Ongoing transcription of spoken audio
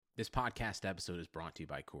This podcast episode is brought to you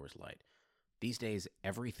by Coors Light. These days,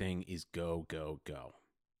 everything is go, go, go.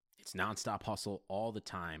 It's nonstop hustle all the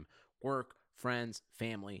time. Work, friends,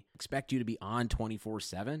 family expect you to be on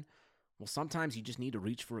 24/7. Well, sometimes you just need to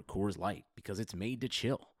reach for a Coors Light because it's made to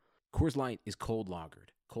chill. Coors Light is cold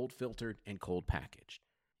lagered, cold filtered, and cold packaged.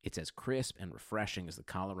 It's as crisp and refreshing as the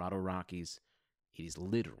Colorado Rockies. It is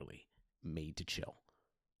literally made to chill.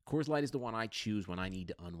 Coors Light is the one I choose when I need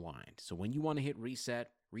to unwind. So when you want to hit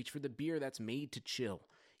reset, reach for the beer that's made to chill.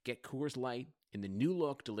 Get Coors Light in the new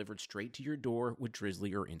look delivered straight to your door with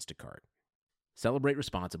Drizzly or Instacart. Celebrate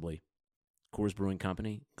responsibly. Coors Brewing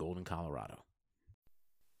Company, Golden, Colorado.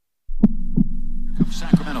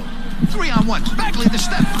 Sacramento. 3-on-1. Bagley the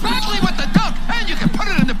step. Bagley with the dunk. And you can put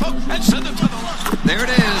it in the book and send it to the left. There it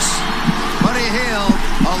is. Buddy Hield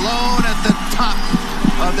alone at the top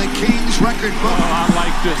of the Kings record book. Oh, I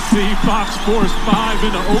like to see Fox Force 5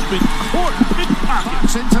 in the open court.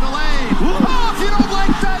 Fox into the lane. Oh, if you don't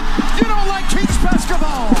like that, you don't like Kings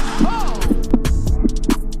basketball. Oh.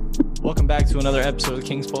 Welcome back to another episode of the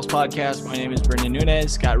Kings Pulse Podcast. My name is Brendan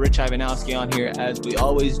Nunez. Got Rich Ivanowski on here as we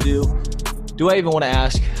always do. Do I even want to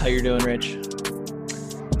ask how you're doing, Rich?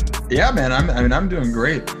 Yeah, man. I'm doing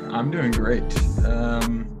great.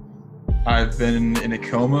 I've been in a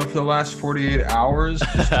coma for the last 48 hours,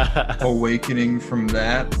 awakening from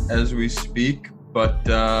that as we speak. But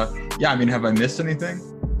have I missed anything?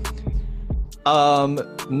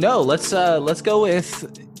 No. Let's go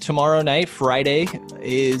with tomorrow night. Friday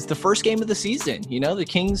is the first game of the season. You know, the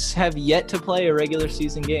Kings have yet to play a regular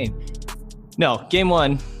season game. No, game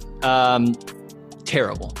one.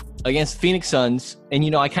 Terrible against Phoenix Suns. And,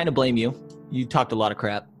 you know, I kind of blame you. You talked a lot of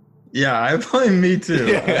crap. Yeah, I blame me too.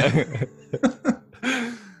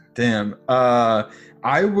 Damn.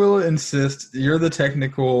 I will insist. You're the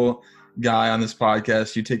technical guy on this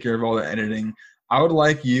podcast. You take care of all the editing. I would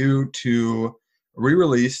like you to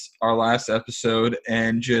re-release our last episode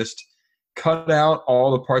and just cut out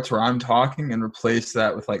all the parts where I'm talking and replace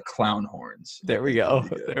that with like clown horns. There we go.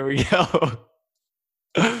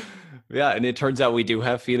 Yeah, and it turns out we do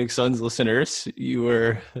have Phoenix Suns listeners.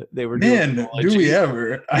 They were Man, do we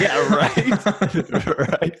ever? Yeah, right.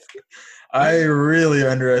 Right. I really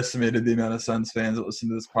underestimated the amount of Suns fans that listen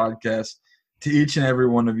to this podcast. To each and every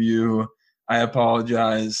one of you, I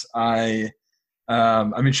apologize. Should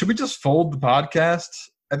we just fold the podcast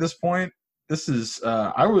at this point? This is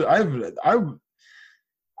I'm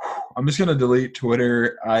just gonna delete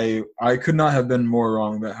Twitter. I could not have been more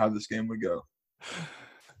wrong about how this game would go.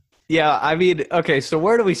 Yeah, I mean, okay, so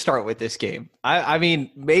where do we start with this game? I mean,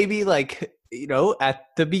 maybe like, you know, at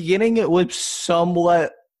the beginning it was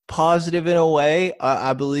somewhat positive in a way.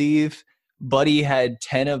 I believe Buddy had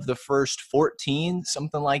 10 of the first 14,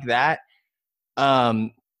 something like that. Yeah,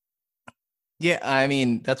 I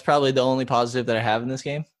mean, that's probably the only positive that I have in this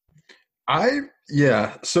game.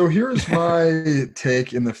 So here's my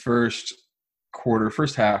take in the first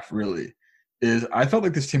half, really, is I felt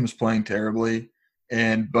like this team was playing terribly.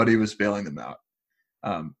 And Buddy was bailing them out.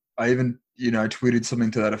 I tweeted something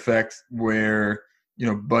to that effect where, you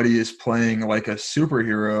know, Buddy is playing like a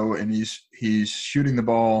superhero and he's shooting the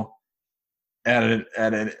ball at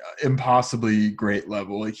an impossibly great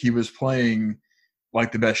level. Like he was playing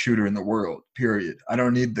like the best shooter in the world, period. I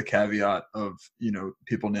don't need the caveat of, you know,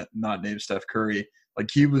 people not named Steph Curry. Like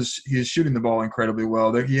he's shooting the ball incredibly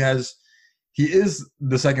well. He is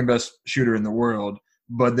the second best shooter in the world.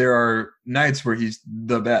 But there are nights where he's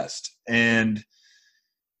the best. And,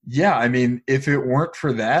 yeah, I mean, if it weren't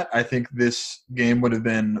for that, I think this game would have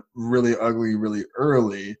been really ugly really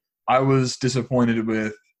early. I was disappointed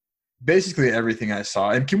with basically everything I saw.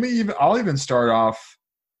 And I'll even start off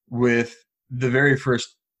with the very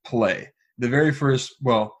first play. First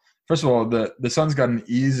of all, the Suns got an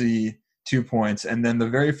easy 2 points. And then the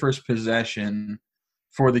very first possession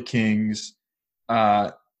for the Kings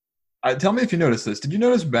tell me if you noticed this. Did you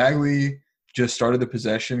notice Bagley just started the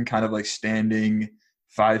possession kind of like standing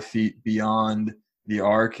 5 feet beyond the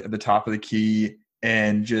arc at the top of the key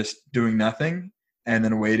and just doing nothing and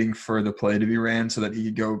then waiting for the play to be ran so that he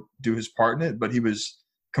could go do his part in it? But he was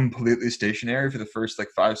completely stationary for the first like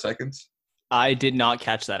 5 seconds. I did not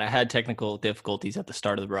catch that. I had technical difficulties at the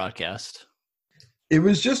start of the broadcast. It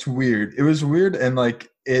was just weird. It was weird, and like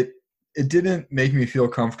it didn't make me feel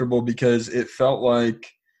comfortable because it felt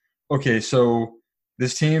like, okay, so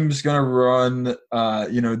this team's going to run,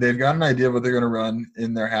 they've got an idea of what they're going to run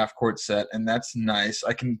in their half-court set, and that's nice.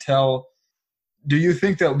 I can tell. Do you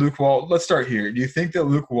think that let's start here. Do you think that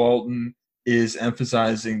Luke Walton is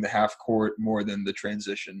emphasizing the half-court more than the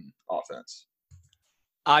transition offense?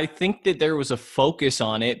 I think that there was a focus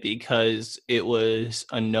on it because it was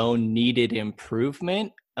a known needed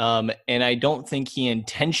improvement. And I don't think he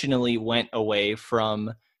intentionally went away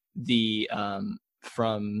from the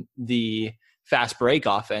fast break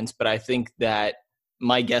offense, but I think that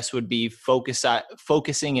my guess would be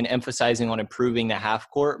focusing and emphasizing on improving the half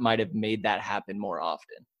court might have made that happen more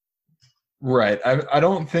often. Right. I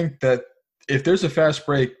don't think that if there's a fast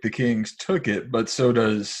break, the Kings took it, but so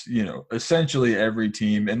does, essentially every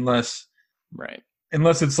team, unless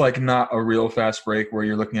it's like not a real fast break where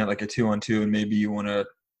you're looking at like a 2-on-2 and maybe you want to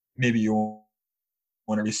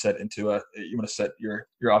reset you want to set your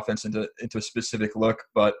offense into a specific look.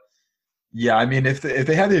 But yeah, I mean, if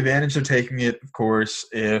they have the advantage of taking it, of course,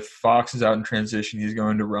 if Fox is out in transition, he's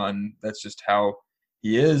going to run. That's just how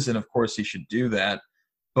he is. And of course he should do that.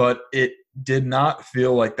 But it did not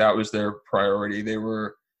feel like that was their priority. They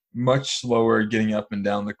were much slower getting up and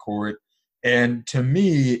down the court. And to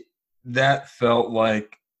me, that felt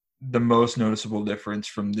like the most noticeable difference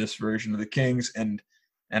from this version of the Kings. And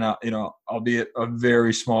albeit a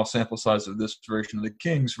very small sample size of this version of the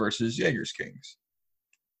Kings versus Jaeger's Kings.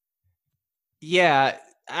 Yeah,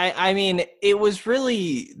 I mean, it was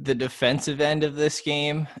really the defensive end of this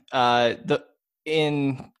game.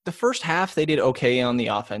 In the first half, they did okay on the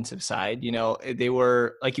offensive side. They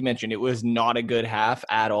were, like you mentioned, it was not a good half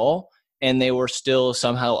at all, and they were still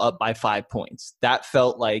somehow up by 5 points. That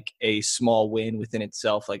felt like a small win within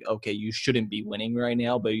itself. Like, okay, you shouldn't be winning right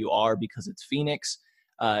now, but you are because it's Phoenix.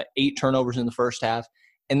 8 turnovers in the first half.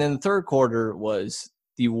 And then the third quarter was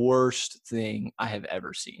the worst thing I have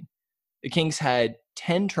ever seen. The Kings had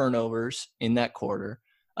 10 turnovers in that quarter.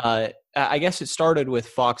 I guess it started with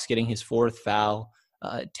Fox getting his 4th foul,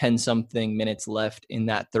 10-something minutes left in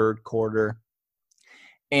that third quarter.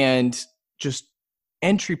 And just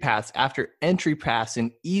entry pass after entry pass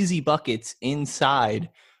and easy buckets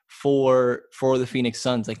inside for the Phoenix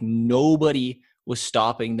Suns. Like, nobody was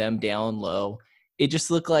stopping them down low. It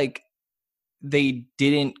just looked like they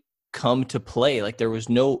didn't come to play. Like, there was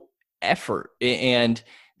no effort. And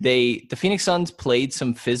the Phoenix Suns played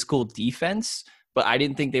some physical defense, but I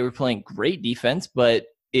didn't think they were playing great defense, but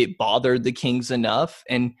it bothered the Kings enough.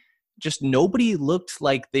 And just nobody looked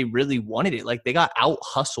like they really wanted it. Like, they got out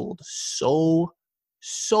hustled so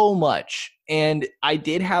much. And I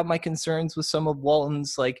did have my concerns with some of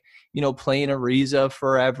Walton's, like, playing Ariza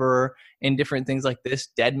forever and different things like this.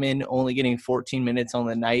 Dedmon only getting 14 minutes on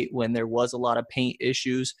the night when there was a lot of paint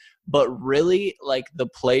issues. But really, like, the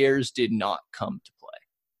players did not come to play.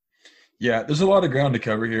 Yeah, there's a lot of ground to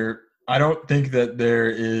cover here. I don't think that there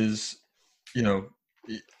is,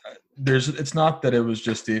 it's not that it was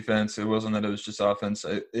just defense. It wasn't that it was just offense.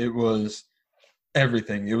 It was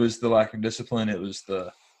everything. It was the lack of discipline. It was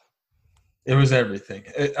everything.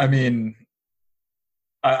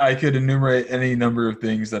 I could enumerate any number of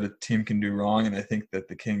things that a team can do wrong, and I think that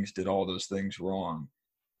the Kings did all those things wrong.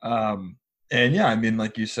 And yeah, I mean,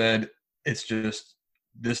 like you said, it's just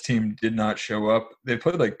this team did not show up. They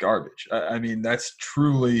played like garbage. I mean, that's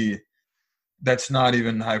not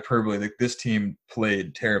even hyperbole. Like, this team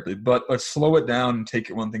played terribly. But let's slow it down and take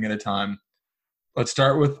it one thing at a time. Let's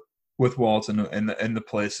start with Walton and the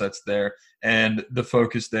play sets there and the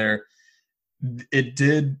focus there. It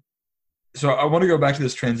did. So I want to go back to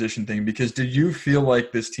this transition thing, because did you feel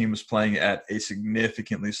like this team was playing at a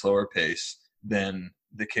significantly slower pace than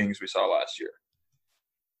the Kings we saw last year?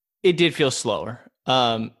 It did feel slower.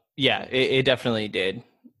 Yeah, it definitely did.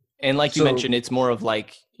 And like you mentioned, it's more of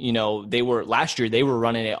like, last year they were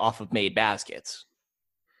running it off of made baskets.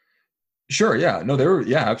 Sure. Yeah. No, they were.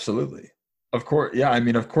 Yeah, absolutely. Of course. Yeah. I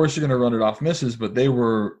mean, of course you're going to run it off misses, but they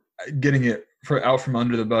were getting it out from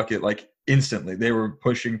under the bucket like instantly. They were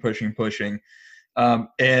pushing.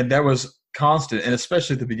 And that was constant. And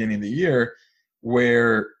especially at the beginning of the year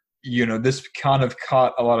where, this kind of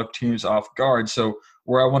caught a lot of teams off guard. So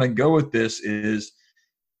where I want to go with this is,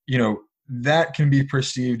 that can be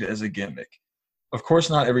perceived as a gimmick. Of course,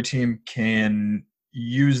 not every team can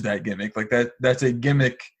use that gimmick. Like that's a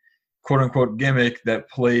gimmick, quote unquote gimmick, that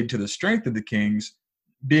played to the strength of the Kings,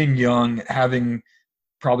 being young, having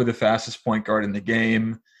probably the fastest point guard in the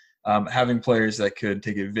game, having players that could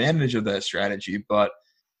take advantage of that strategy. But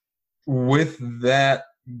with that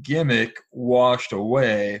gimmick washed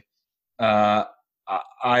away, I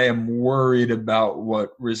am worried about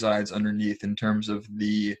what resides underneath in terms of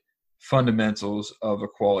the fundamentals of a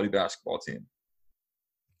quality basketball team.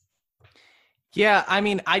 Yeah, I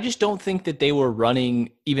mean, I just don't think that they were running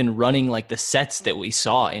like the sets that we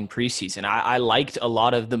saw in preseason. I liked a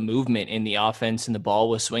lot of the movement in the offense, and the ball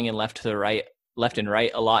was swinging left and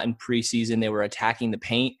right a lot in preseason. They were attacking the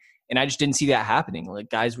paint, And I just didn't see that happening. Like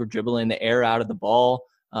guys were dribbling the air out of the ball.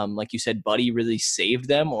 Like you said, Buddy really saved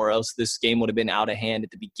them, or else this game would have been out of hand at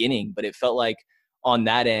the beginning. But it felt like on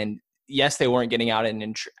that end, yes, they weren't getting out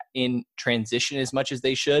in transition as much as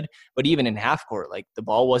they should, but even in half court, like the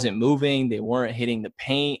ball wasn't moving. They weren't hitting the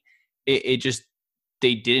paint. It just,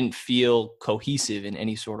 they didn't feel cohesive in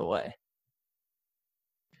any sort of way.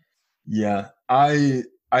 Yeah, I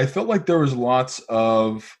felt like there was lots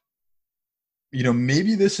of,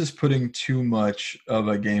 maybe this is putting too much of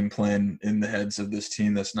a game plan in the heads of this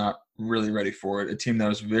team that's not really ready for it. A team that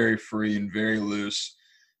was very free and very loose,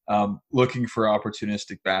 looking for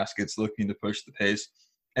opportunistic baskets, looking to push the pace,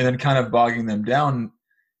 and then kind of bogging them down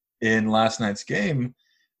in last night's game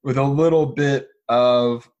with a little bit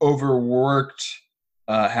of overworked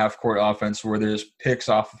half-court offense where there's picks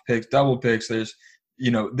off of picks, double picks. There's,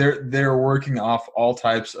 they're working off all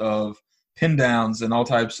types of pin downs and all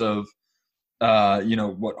types of,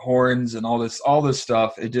 horns and all this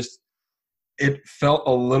stuff. It felt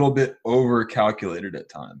a little bit over-calculated at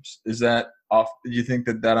times. Is that off? Do you think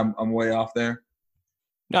that I'm way off there?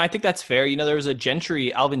 No, I think that's fair. There was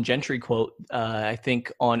a Alvin Gentry quote, I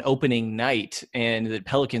think on opening night, and the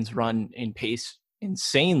Pelicans run in pace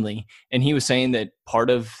insanely. And he was saying that one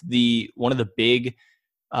of the big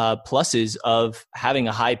pluses of having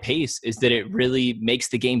a high pace is that it really makes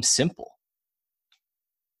the game simple.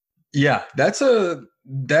 Yeah, that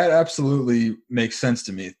absolutely makes sense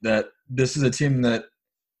to me. That this is a team that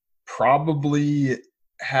probably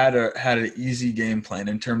had an easy game plan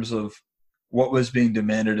in terms of what was being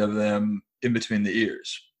demanded of them in between the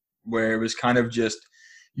ears, where it was kind of just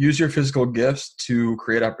use your physical gifts to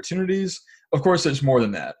create opportunities. Of course, there's more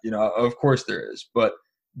than that. Of course there is. But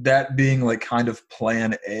that being like kind of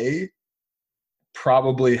plan A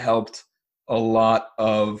probably helped a lot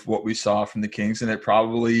of what we saw from the Kings, and it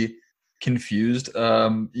probably confused,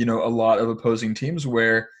 a lot of opposing teams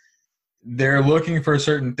where they're looking for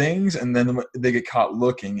certain things and then they get caught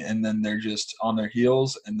looking and then they're just on their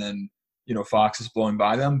heels and then, Fox is blowing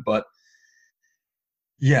by them. But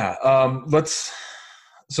yeah,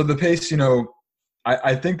 so the pace,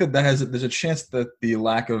 I think there's a chance that the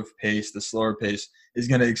lack of pace, the slower pace, is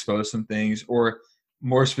going to expose some things, or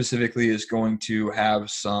more specifically is going to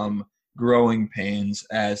have some growing pains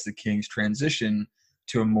as the Kings transition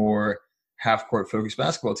to a more half-court focused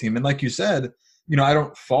basketball team. And like you said, I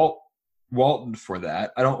don't fault Walton for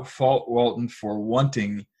that. I don't fault Walton for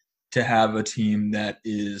wanting to have a team that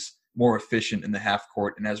is more efficient in the half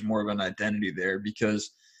court and has more of an identity there,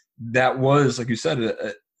 because that was, like you said,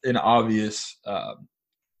 an obvious,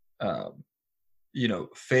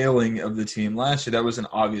 failing of the team last year. That was an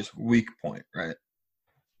obvious weak point, right?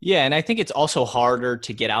 Yeah, and I think it's also harder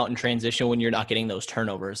to get out in transition when you're not getting those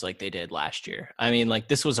turnovers like they did last year. I mean,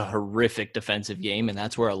 this was a horrific defensive game, and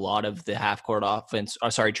that's where a lot of the half-court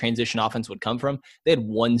transition offense would come from. They had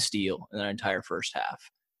one steal in their entire first half.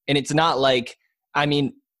 And it's not like,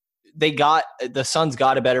 the Suns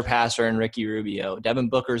got a better passer in Ricky Rubio. Devin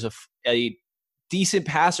Booker's a decent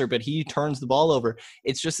passer, but he turns the ball over.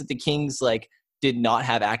 It's just that the Kings, did not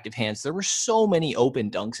have active hands. There were so many open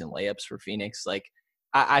dunks and layups for Phoenix.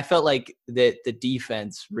 I felt like that the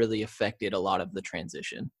defense really affected a lot of the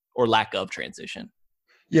transition or lack of transition.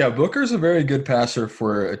 Yeah, Booker's a very good passer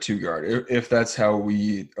for a two guard, if that's how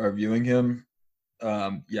we are viewing him.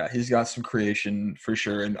 He's got some creation for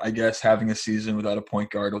sure. And I guess having a season without a point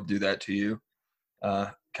guard will do that to you, kind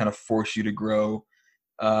of force you to grow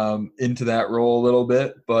into that role a little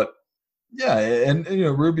bit. But yeah, and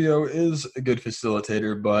Rubio is a good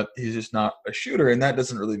facilitator, but he's just not a shooter. And that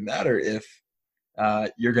doesn't really matter if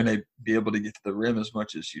you're going to be able to get to the rim as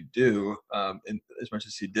much as you do, and as much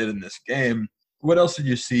as he did in this game. What else did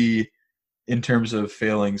you see in terms of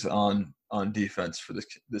failings on defense for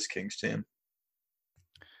this Kings team?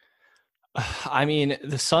 I mean,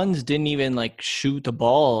 the Suns didn't even shoot the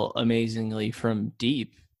ball amazingly from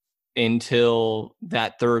deep until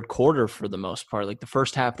that third quarter for the most part. The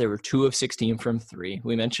first half, they were 2 of 16 from three.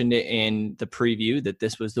 We mentioned it in the preview that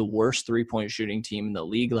this was the worst three-point shooting team in the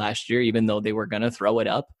league last year, even though they were going to throw it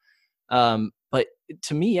up. But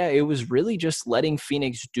to me, it was really just letting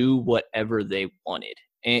Phoenix do whatever they wanted.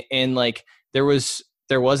 And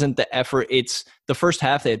there wasn't the effort. It's the first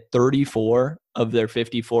half, they had 34 of their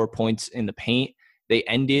 54 points in the paint. They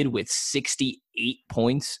ended with 68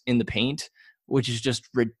 points in the paint, which is just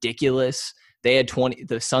ridiculous.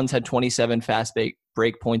 The Suns had 27 fast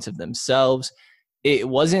break points of themselves. It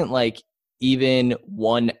wasn't even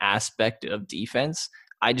one aspect of defense.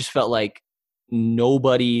 I just felt like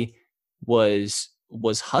nobody was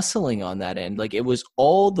was hustling on that end. Like, it was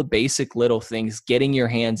all the basic little things, getting your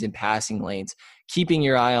hands in passing lanes, keeping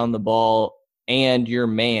your eye on the ball, and your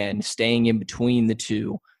man staying in between the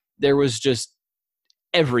two. There was just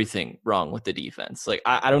everything wrong with the defense. Like,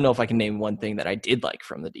 I don't know if I can name one thing that I did like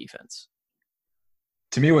from the defense.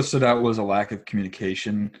 To me, what stood out was a lack of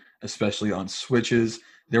communication, especially on switches.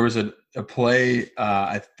 There was a play,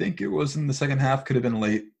 I think it was in the second half, could have been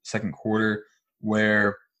late second quarter,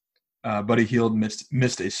 where Buddy Hield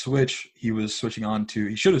missed a switch. He should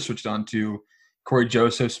have switched on to Corey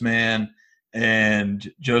Joseph's man,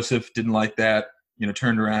 and Joseph didn't like that,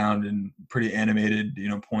 turned around and pretty animated,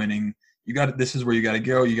 pointing, this is where you got to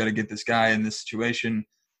go. You got to get this guy in this situation.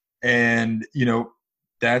 And,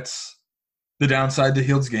 that's the downside to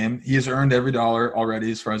Hield's game. He has earned every dollar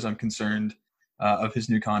already, as far as I'm concerned, of his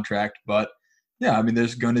new contract. But, yeah, I mean,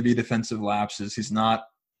 there's going to be defensive lapses. He's not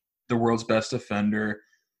the world's best defender.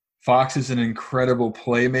 Fox is an incredible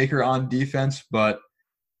playmaker on defense, but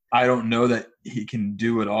I don't know that he can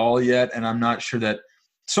do it all yet. And I'm not sure that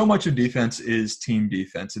so much of defense is team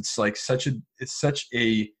defense. It's like such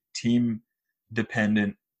a team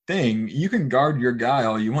dependent thing. You can guard your guy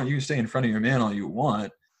all you want. You can stay in front of your man all you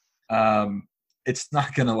want. It's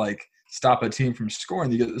not going to stop a team from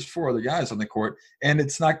scoring. There's four other guys on the court, and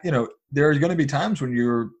it's not, there are going to be times when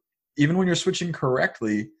even when you're switching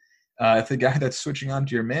correctly, if the guy that's switching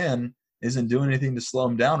onto your man isn't doing anything to slow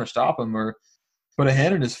him down or stop him or put a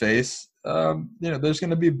hand in his face, there's going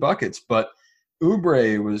to be buckets. But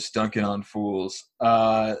Oubre was dunking on fools.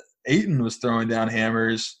 Ayton was throwing down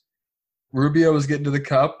hammers. Rubio was getting to the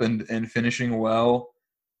cup and finishing well.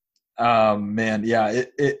 Man, yeah,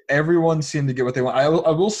 everyone seemed to get what they want. I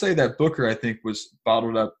will say that Booker, I think, was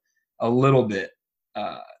bottled up a little bit,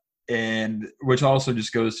 and which also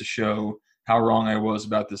just goes to show how wrong I was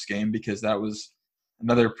about this game, because that was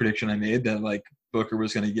another prediction I made, that Booker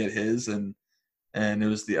was going to get his, and it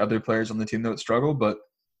was the other players on the team that would struggle. But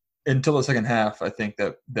until the second half, I think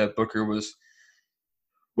that Booker was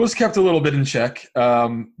kept a little bit in check.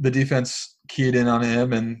 The defense keyed in on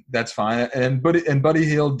him, and that's fine. And Buddy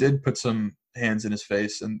Hield did put some hands in his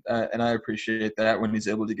face, and I appreciate that when he's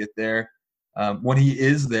able to get there. When he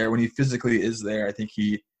is there, when he physically is there, I think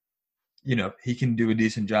he can do a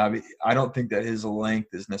decent job. I don't think that his length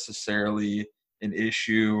is necessarily an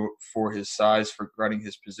issue for his size for guarding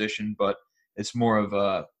his position, but it's more of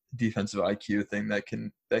a defensive IQ thing that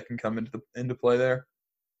can come into play there.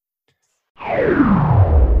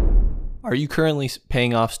 Are you currently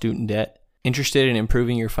paying off student debt? Interested in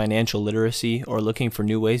improving your financial literacy or looking for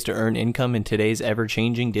new ways to earn income in today's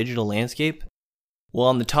ever-changing digital landscape? Well,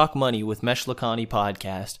 on the Talk Money with Mesh Lakhani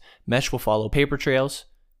podcast, Mesh will follow paper trails,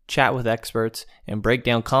 chat with experts, and break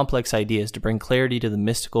down complex ideas to bring clarity to the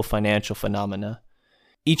mystical financial phenomena.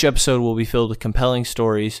 Each episode will be filled with compelling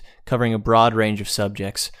stories covering a broad range of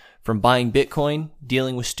subjects, from buying Bitcoin,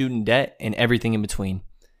 dealing with student debt, and everything in between.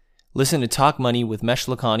 Listen to Talk Money with Mesh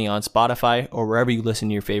Lakhani on Spotify or wherever you listen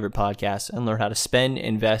to your favorite podcasts, and learn how to spend,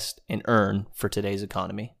 invest, and earn for today's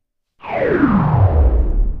economy.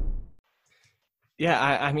 Yeah,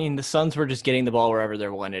 I mean, the Suns were just getting the ball wherever they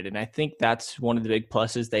wanted, and I think that's one of the big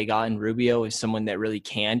pluses they got in Rubio, is someone that really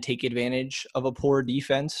can take advantage of a poor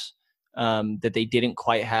defense that they didn't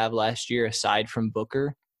quite have last year, aside from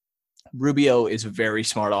Booker. Rubio is a very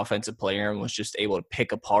smart offensive player and was just able to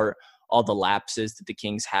pick apart all the lapses that the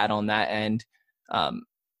Kings had on that end. The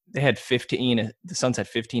Suns had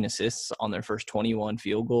 15 assists on their first 21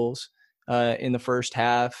 field goals in the first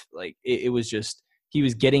half. It was just, he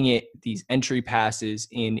was getting these entry passes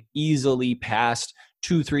in easily past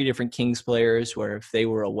 2-3 different Kings players, where if they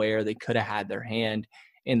were aware, they could have had their hand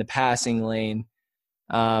in the passing lane.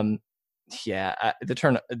 The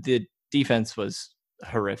defense was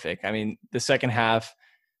horrific. I mean, the second half,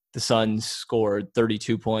 the Suns scored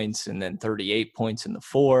 32 points and then 38 points in the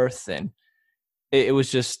fourth. And it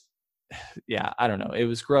was just, I don't know. It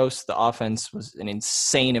was gross. The offense was an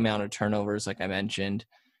insane amount of turnovers, like I mentioned.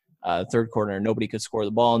 Third quarter, nobody could score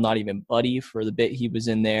the ball, not even Buddy for the bit he was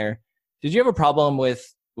in there. Did you have a problem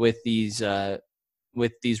with these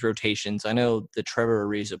rotations? I know the Trevor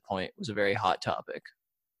Ariza point was a very hot topic.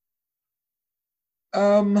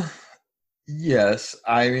 Yes.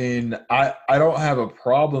 I mean, I don't have a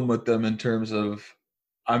problem with them in terms of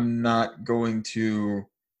I'm not going to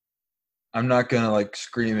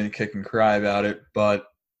scream and kick and cry about it, but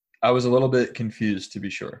I was a little bit confused, to be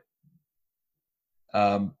sure.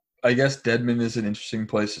 I guess Dedmon is an interesting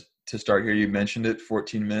place to start here. You mentioned it,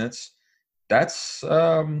 14 minutes. That's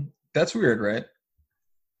weird, right?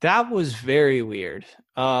 That was very weird.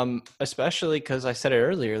 Especially because I said it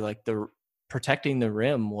earlier, the protecting the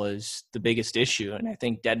rim was the biggest issue. And I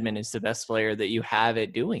think Dedmon is the best player that you have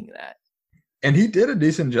at doing that. And he did a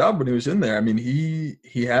decent job when he was in there. I mean, he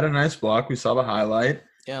had a nice block. We saw the highlight.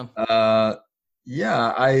 Yeah.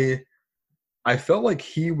 I felt like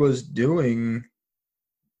he was doing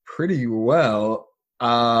pretty well.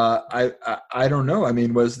 I don't know. I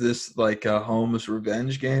mean, was this like a Holmes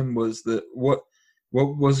revenge game? What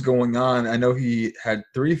was going on? I know he had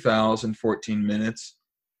 3 fouls in 14 minutes.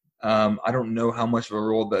 I don't know how much of a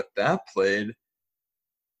role that played.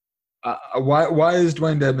 Why is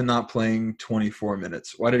Dwayne Dedmon not playing 24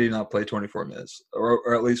 minutes? Why did he not play 24 minutes?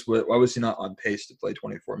 Or at least why was he not on pace to play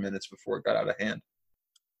 24 minutes before it got out of hand?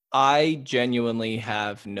 I genuinely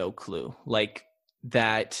have no clue. Like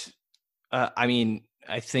that, I mean,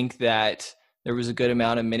 I think that there was a good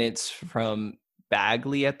amount of minutes from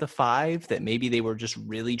Bagley at the 5 that maybe they were just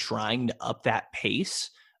really trying to up that pace,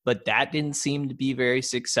 but that didn't seem to be very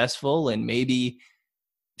successful. And maybe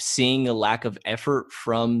seeing a lack of effort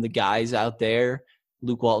from the guys out there,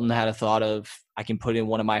 Luke Walton had a thought of, I can put in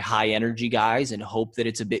one of my high energy guys and hope that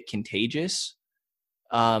it's a bit contagious.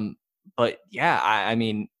 But yeah, I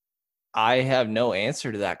mean, I have no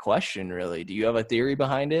answer to that question, really. Do you have a theory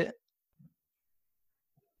behind it?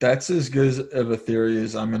 That's as good of a theory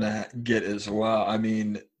as I'm going to get as well. I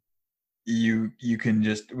mean, you can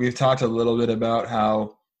just – we've talked a little bit about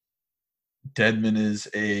how Dedmon is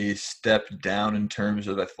a step down in terms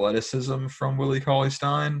of athleticism from Willie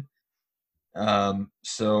Cauley-Stein.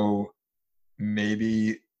 So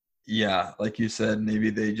maybe, yeah, like you said, maybe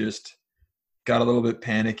they just got a little bit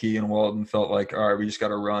panicky and Walton felt like, all right, we just got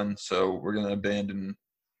to run. So we're going to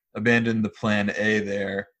abandon the plan A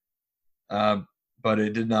there. But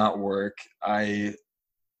it did not work. I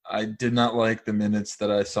did not like the minutes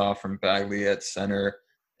that I saw from Bagley at center.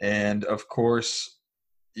 And, of course,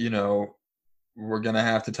 you know, we're going to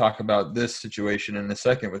have to talk about this situation in a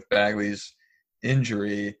second with Bagley's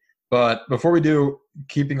injury. But before we do,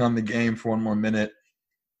 keeping on the game for one more minute,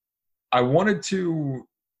 I wanted to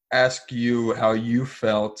ask you how you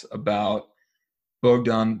felt about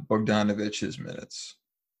Bogdanovic's minutes.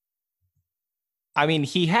 I mean,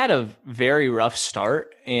 he had a very rough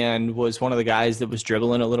start and was one of the guys that was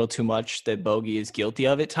dribbling a little too much that Bogey is guilty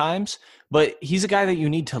of at times. But he's a guy that you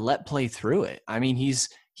need to let play through it. I mean, he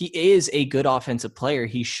is a good offensive player.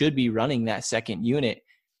 He should be running that second unit.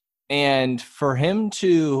 And for him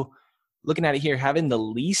to, looking at it here, having the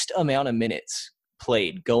least amount of minutes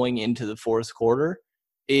played going into the fourth quarter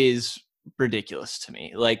is ridiculous to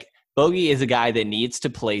me. Like, Bogey is a guy that needs to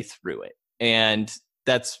play through it. And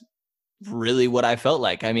that's really what I felt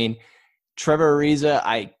like. I mean, Trevor Ariza,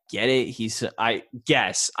 I get it. I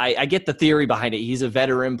get the theory behind it. He's a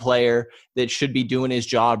veteran player that should be doing his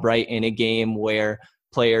job right in a game where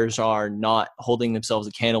players are not holding themselves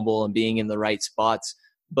accountable and being in the right spots.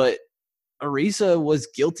 But Ariza was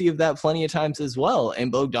guilty of that plenty of times as well.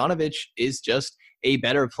 And Bogdanovic is just a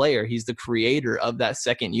better player. He's the creator of that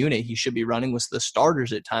second unit. He should be running with the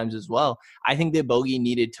starters at times as well. I think that Bogey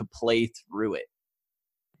needed to play through it.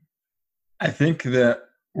 I think that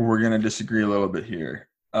we're going to disagree a little bit here.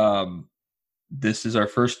 This is our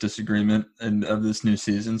first disagreement of this new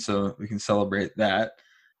season, so we can celebrate that.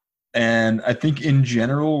 And I think in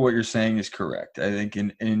general, what you're saying is correct. I think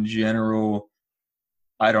in general,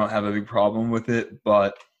 I don't have a big problem with it,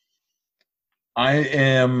 but I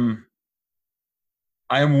am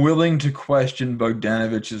willing to question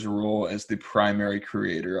Bogdanovic's role as the primary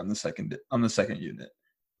creator on the second unit.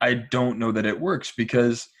 I don't know that it works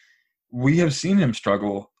because we have seen him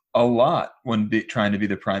struggle a lot when trying to be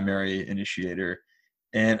the primary initiator.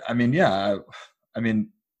 And I mean,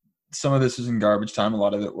 some of this is in garbage time. A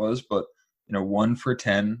lot of it was, but 1 for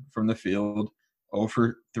 10 from the field, 0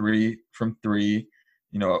 for 3 from 3,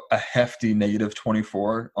 a hefty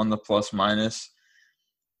 -24 on the plus minus.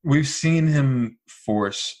 We've seen him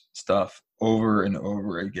force stuff over and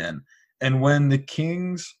over again. And when the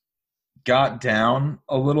Kings got down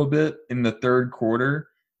a little bit in the third quarter,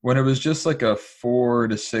 when it was just like a 4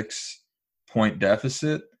 to 6 point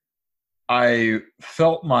deficit, I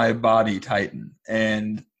felt my body tighten.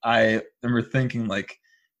 And I remember thinking, like,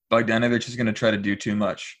 Bogdanovic is going to try to do too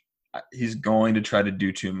much. He's going to try to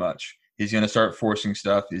do too much. He's going to start forcing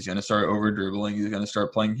stuff. He's going to start over-dribbling. He's going to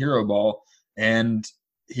start playing hero ball. And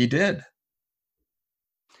he did.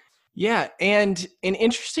 Yeah, and an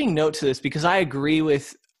interesting note to this, because I do agree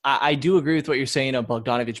with what you're saying of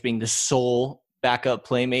Bogdanovic being the sole backup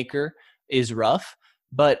playmaker is rough.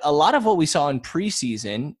 But a lot of what we saw in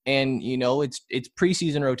preseason, and it's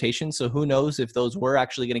preseason rotation, so who knows if those were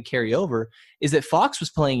actually going to carry over, is that Fox was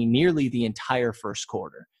playing nearly the entire first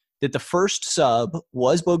quarter. that the first sub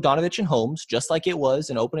was Bogdanović and Holmes, just like it was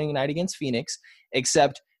an opening night against Phoenix,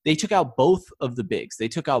 except they took out both of the bigs. They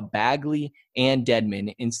took out Bagley and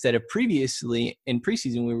Dedmon instead of previously in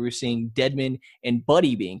preseason we were seeing Dedmon and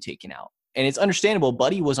Buddy being taken out. And it's understandable.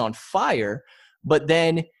 Buddy was on fire, but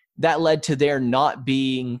then that led to there not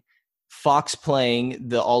being Fox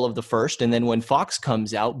playing all of the first. And then when Fox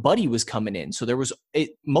comes out, Buddy was coming in. So there was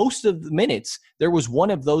most of the minutes, there was one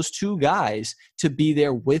of those two guys to be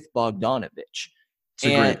there with Bogdanović. It's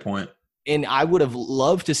a great point. And I would have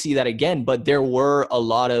loved to see that again, but there were a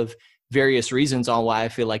lot of various reasons on why I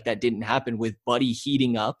feel like that didn't happen, with Buddy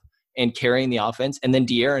heating up and carrying the offense, and then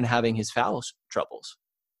De'Aaron having his foul troubles.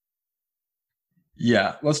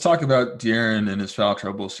 Yeah, let's talk about De'Aaron and his foul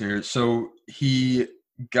troubles here. So he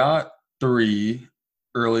got 3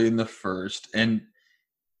 early in the first, and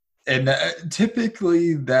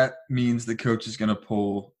typically that means the coach is going to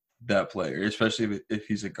pull that player, especially if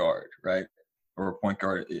he's a guard, right? Or a point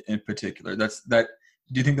guard in particular. Do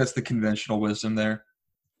you think that's the conventional wisdom there?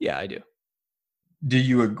 Yeah, I do. Do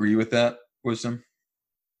you agree with that wisdom?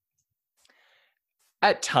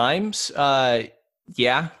 At times,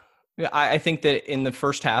 yeah. I think that in the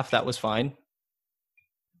first half that was fine.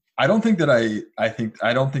 I don't think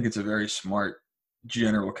it's a very smart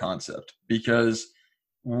general concept, because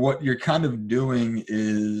what you're kind of doing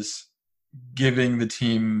is giving the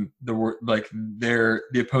team the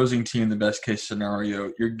opposing team the best case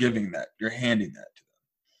scenario. You're giving that, you're handing that to them,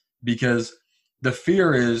 because the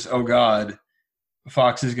fear is, oh God,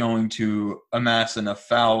 Fox is going to amass enough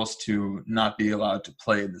fouls to not be allowed to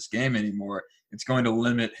play in this game anymore. It's going to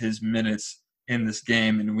limit his minutes in this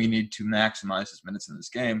game, and we need to maximize his minutes in this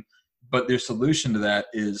game. But their solution to that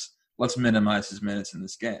is, let's minimize his minutes in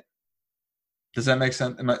this game. Does that make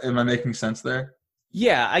sense? Am I making sense there?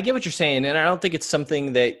 Yeah, I get what you're saying, and I don't think it's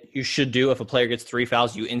something that you should do. If a player gets 3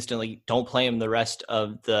 fouls, you instantly don't play him the rest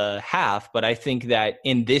of the half. But I think that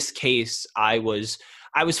in this case, I was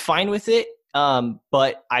fine with it.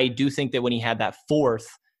 But I do think that when he had that fourth,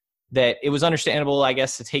 that it was understandable, I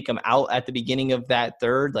guess, to take him out at the beginning of that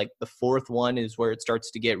third. Like the fourth one is where it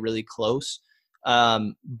starts to get really close.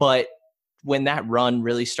 But when that run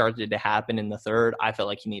really started to happen in the third, I felt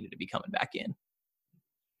like he needed to be coming back in.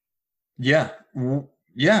 Yeah.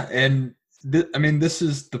 Yeah. And this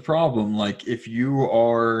is the problem. Like, if you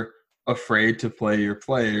are afraid to play your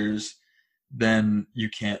players, then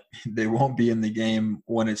they won't be in the game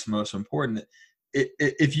when it's most important.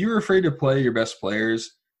 If you're afraid to play your best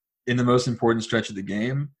players in the most important stretch of the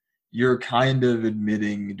game, you're kind of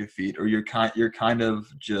admitting defeat, or you're kind of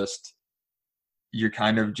just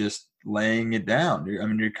laying it down.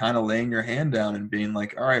 You're kind of laying your hand down and being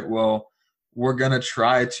like, all right, well, we're going to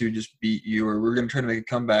try to just beat you, or we're going to try to make a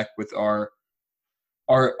comeback with our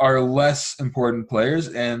less important players.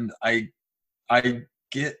 And I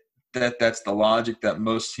get that that's the logic that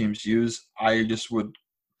most teams use. I just would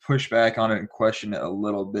push back on it and question it a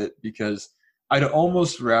little bit, because I'd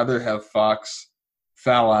almost rather have Fox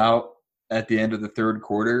foul out at the end of the third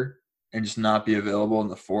quarter and just not be available in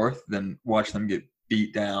the fourth than watch them get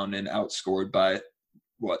beat down and outscored by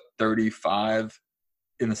 35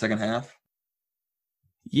 in the second half.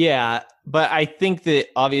 Yeah, but I think that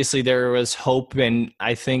obviously there was hope, and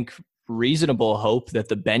I think reasonable hope, that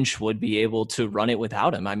the bench would be able to run it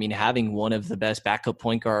without him. I mean, having one of the best backup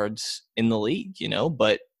point guards in the league,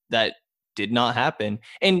 but that did not happen.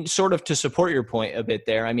 And sort of to support your point a bit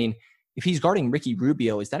there, I mean, if he's guarding Ricky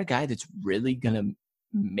Rubio, is that a guy that's really going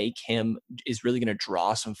to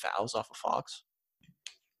draw some fouls off of Fox?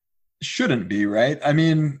 Shouldn't be, right? I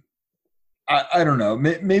mean, I don't know.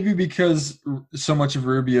 Maybe because so much of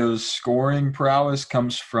Rubio's scoring prowess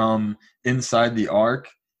comes from inside the arc,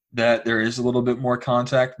 that there is a little bit more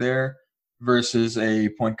contact there versus a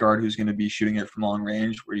point guard who's going to be shooting it from long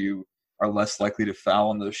range, where you are less likely to foul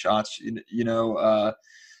on those shots.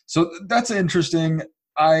 So that's interesting.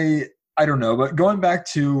 I don't know, but going back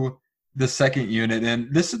to the second unit,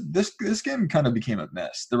 and this game kind of became a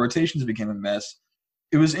mess. The rotations became a mess.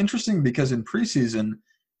 It was interesting because in preseason,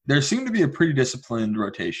 there seemed to be a pretty disciplined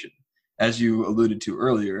rotation, as you alluded to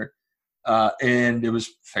earlier. And it was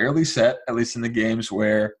fairly set, at least in the games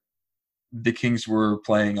where the Kings were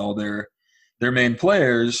playing all their main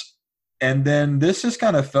players. And then this just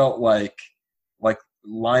kind of felt like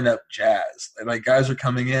lineup jazz. Like, guys were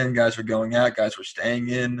coming in, guys were going out, guys were staying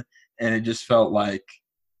in, and it just felt like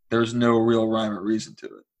there's no real rhyme or reason to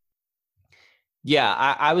it. Yeah,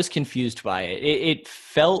 I was confused by it. It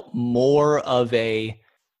felt more of a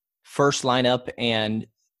first lineup and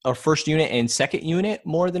a first unit and second unit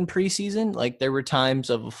more than preseason. Like, there were times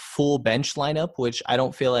of a full bench lineup, which I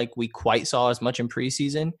don't feel like we quite saw as much in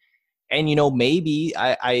preseason. And, maybe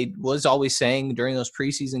I was always saying during those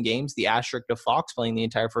preseason games, the asterisk of Fox playing the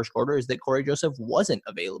entire first quarter is that Corey Joseph wasn't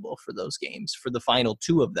available for those games, for the final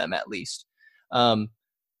 2 of them at least.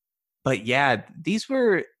 But yeah, these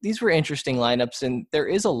were interesting lineups, and there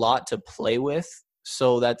is a lot to play with.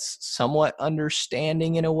 So that's somewhat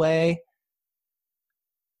understanding in a way.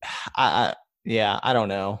 I don't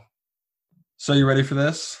know. So you ready for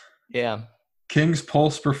this? Yeah. King's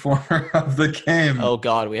Pulse performer of the game. Oh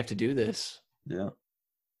God, we have to do this. Yeah.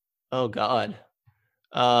 Oh God.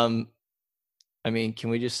 Can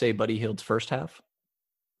we just say Buddy Hield's first half?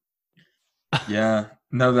 Yeah.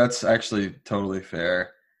 No, that's actually totally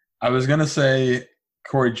fair. I was gonna say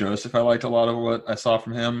Corey Joseph. I liked a lot of what I saw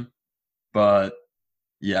from him, but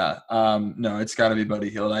yeah, no, it's got to be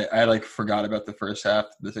Buddy Hield. I forgot about the first half.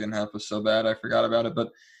 The second half was so bad, I forgot about it. But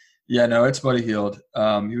yeah, no, it's Buddy Hield.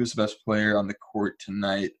 He was the best player on the court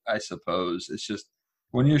tonight, I suppose. It's just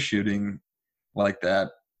when you're shooting like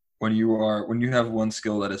that, when you have one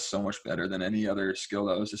skill that is so much better than any other skill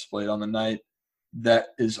that was displayed on the night, that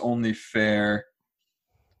is only fair.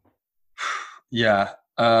 Yeah.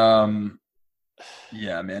 Yeah,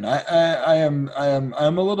 man. I am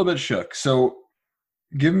a little bit shook. So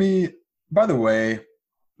give me, by the way,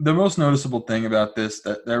 the most noticeable thing about this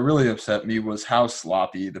that really upset me was how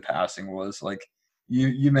sloppy the passing was. Like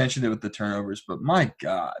you mentioned it with the turnovers, but my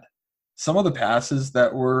God, some of the passes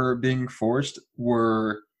that were being forced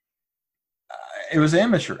were it was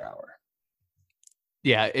amateur hour.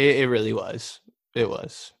 Yeah, it really was. It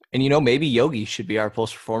was. And maybe Yogi should be our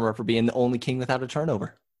Pulse performer for being the only King without a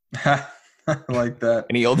turnover. I like that.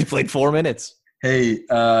 And he only played 4 minutes. Hey,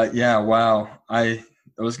 yeah, wow. I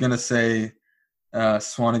was gonna say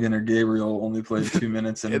Swanigan or Gabriel only played 2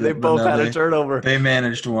 minutes, and they both had a turnover. They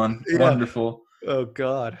managed one. Yeah. Wonderful. Oh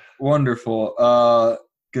God. Wonderful.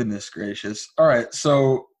 Goodness gracious. All right,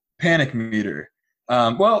 so panic meter.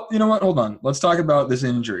 Well, you know what? Hold on. Let's talk about this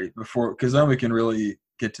injury before, because then we can really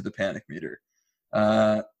get to the panic meter.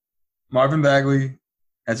 Marvin Bagley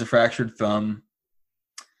has a fractured thumb.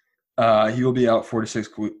 He will be out 4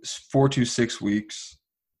 to 6 weeks.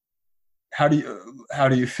 How do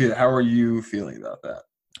you feel? How are you feeling about that?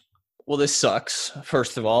 Well, this sucks.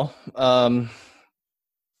 First of all,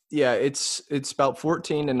 yeah, it's about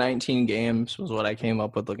 14 to 19 games was what I came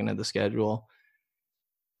up with looking at the schedule.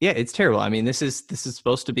 Yeah, it's terrible. I mean, this is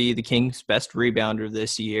supposed to be the Kings' best rebounder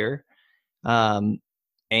this year,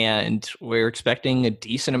 and we're expecting a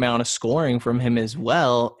decent amount of scoring from him as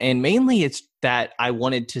well. And mainly, it's that I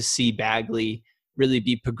wanted to see Bagley really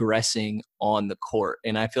be progressing on the court.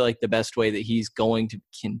 And I feel like the best way that he's going to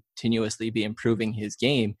continuously be improving his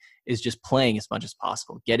game is just playing as much as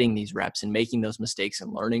possible, getting these reps and making those mistakes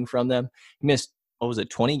and learning from them. He missed,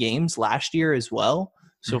 20 games last year as well.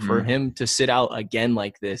 So for him to sit out again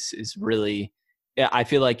like this is really, I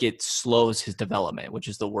feel like it slows his development, which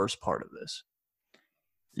is the worst part of this.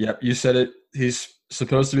 Yep, you said it. He's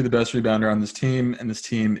supposed to be the best rebounder on this team, and this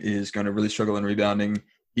team is going to really struggle in rebounding.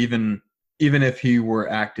 Even if he were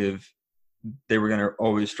active, they were going to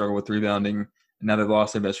always struggle with rebounding. And now they've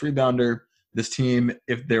lost their best rebounder. This team,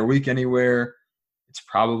 if they're weak anywhere, it's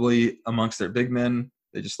probably amongst their big men.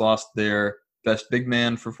 They just lost their best big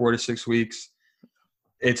man for 4 to 6 weeks.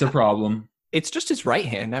 It's a problem. It's just his right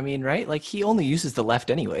hand. I mean, right? Like he only uses the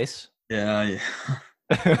left anyways. Yeah.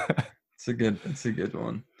 It's a good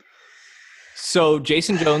one. So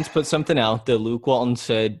Jason Jones put something out that Luke Walton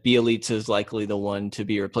said Bjelica is likely the one to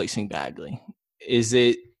be replacing Bagley. Is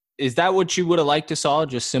that what you would have liked to saw?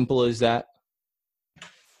 Just simple as that?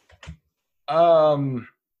 I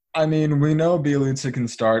mean, we know Bjelica can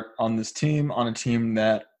start on this team, on a team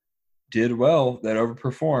that did well, that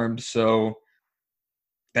overperformed. So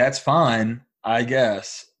that's fine, I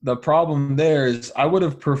guess. The problem there is I would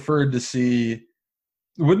have preferred to see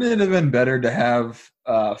 – wouldn't it have been better to have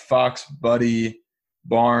Fox, Buddy,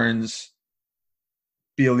 Barnes,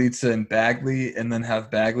 Bjelica, and Bagley, and then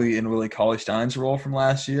have Bagley in Willie Cauley-Stein's role from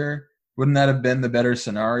last year? Wouldn't that have been the better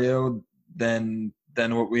scenario than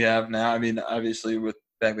what we have now? I mean, obviously with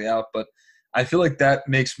Bagley out, but I feel like that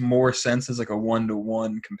makes more sense as like a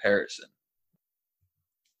 1-to-1 comparison.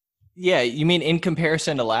 Yeah, you mean in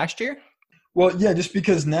comparison to last year? Well, yeah, just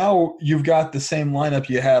because now you've got the same lineup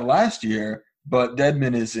you had last year, but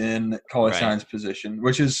Dedmon is in Cauley-Stein's position,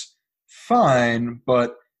 which is fine.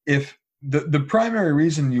 But if the primary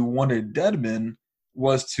reason you wanted Dedmon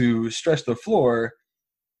was to stretch the floor,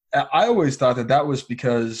 I always thought that was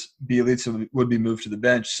because Bjelica would be moved to the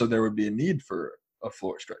bench, so there would be a need for a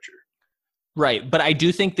floor stretcher. Right, but I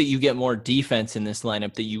do think that you get more defense in this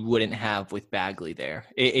lineup that you wouldn't have with Bagley there.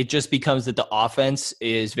 It just becomes that the offense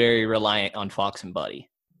is very reliant on Fox and Buddy.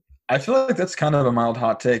 I feel like that's kind of a mild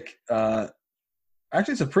hot take.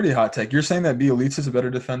 Actually, it's a pretty hot take. You're saying that Bielitsa is a better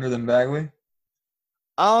defender than Bagley?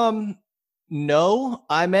 No,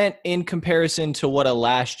 I meant in comparison to what a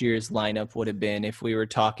last year's lineup would have been if we were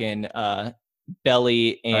talking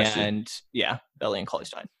Belly and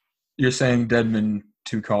Cauley-Stein. You're saying Dedmon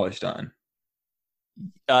to Cauley-Stein.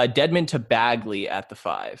 Dedmon to Bagley at the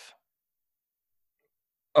 5.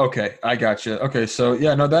 Okay, I gotcha. Okay, so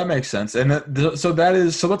yeah, no, that makes sense. And so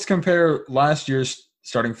let's compare last year's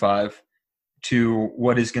starting 5 to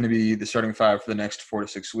what is going to be the starting 5 for the next 4 to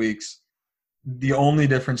 6 weeks. The only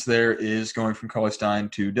difference there is going from Cauley-Stein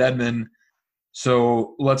to Dedmon.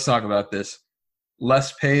 So let's talk about this.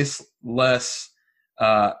 Less pace, less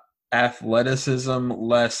athleticism,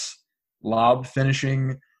 less lob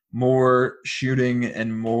finishing, more shooting,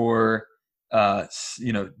 and more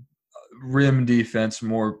rim defense,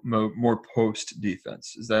 more post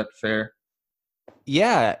defense. Is that fair?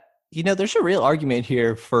 Yeah, there's a real argument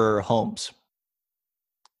here for Holmes.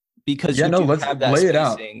 Because let's lay it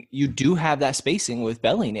out. You do have that spacing with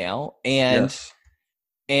Belly now, and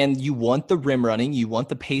you want the rim running, you want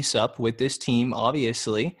the pace up with this team,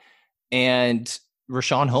 obviously. And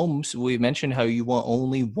Richaun Holmes, we mentioned how you want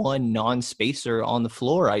only one non-spacer on the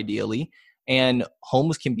floor, ideally, and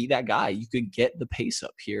Holmes can be that guy. You could get the pace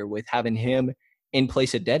up here with having him in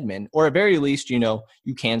place of Dedmon, or at very least, you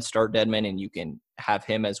can start Dedmon and you can have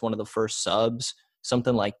him as one of the first subs,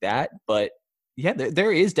 something like that. But yeah,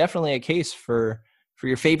 there is definitely a case for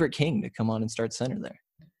your favorite king to come on and start center there.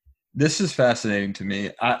 This is fascinating to me.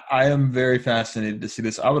 I am very fascinated to see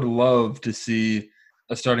this. I would love to see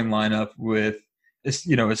a starting lineup with,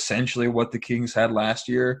 essentially what the Kings had last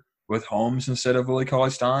year with Holmes instead of Willie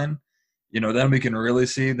Cauley-Stein. Then we can really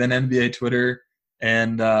see, then NBA Twitter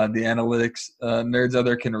and the analytics nerds out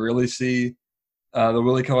there can really see the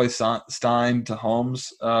Willie Cauley-Stein to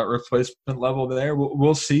Holmes replacement level there.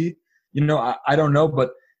 We'll see. I don't know,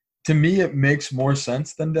 but to me, it makes more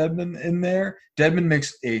sense than Dedmon in there. Dedmon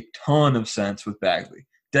makes a ton of sense with Bagley.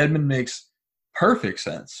 Dedmon makes perfect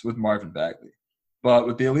sense with Marvin Bagley. But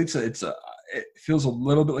with Bielitsa, it feels a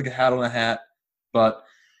little bit like a hat on a hat. But,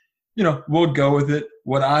 we'll go with it.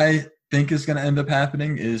 What I think is going to end up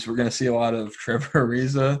happening is we're going to see a lot of Trevor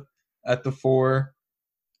Ariza at the 4.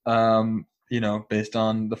 Based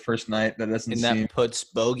on the first night, that doesn't seem. And that puts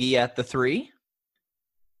Bogey at the 3?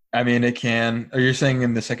 I mean, it can. Are you saying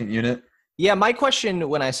in the second unit? Yeah, my question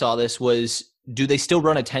when I saw this was, do they still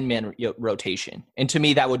run a 10-man rotation? And to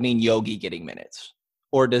me, that would mean Yogi getting minutes.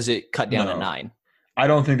 Or does it cut down to 9? I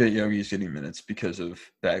don't think that Yogi's getting minutes because of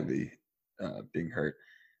Bagley being hurt.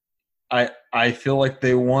 I feel like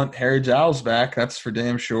they want Harry Giles back. That's for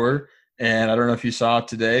damn sure. And I don't know if you saw it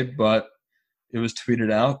today, but it was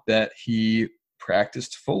tweeted out that he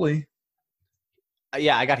practiced fully.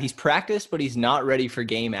 Yeah, he's practiced, but he's not ready for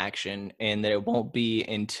game action, and that it won't be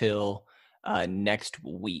until next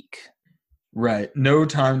week. Right. No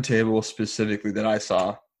timetable specifically that I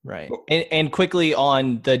saw. Right. And quickly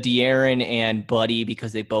on the De'Aaron and Buddy,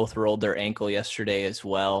 because they both rolled their ankle yesterday as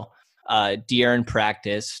well. De'Aaron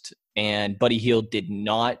practiced, and Buddy Hield did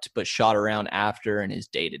not, but shot around after in his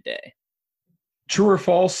day-to-day. True or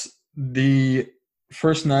false, the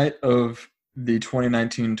first night of the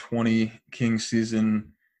 2019-20 Kings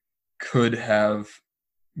season could have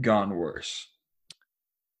gone worse?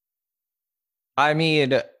 I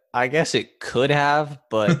mean, I guess it could have,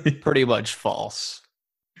 but pretty much false.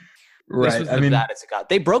 Right. That as it got.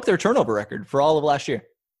 They broke their turnover record for all of last year.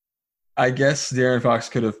 I guess De'Aaron Fox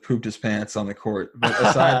could have pooped his pants on the court. But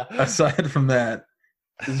aside from that,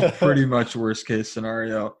 this is pretty much worst case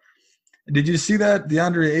scenario. Did you see that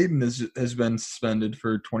DeAndre Ayton has been suspended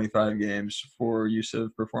for 25 games for use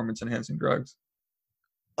of performance-enhancing drugs?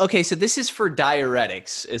 Okay, so this is for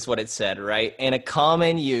diuretics, is what it said, right? And a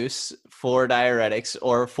common use for diuretics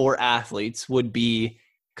or for athletes would be,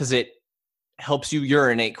 because it helps you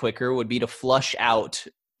urinate quicker, would be to flush out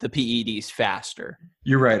the PEDs faster.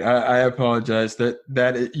 You're right. I apologize.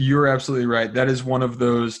 That you're absolutely right. That is one of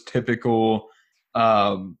those typical,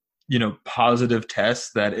 positive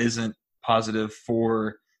tests that isn't positive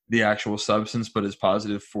for the actual substance, but is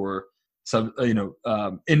positive for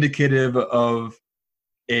indicative of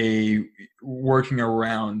a working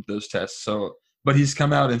around those tests. So, but he's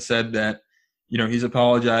come out and said that, he's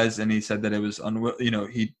apologized, and he said that it was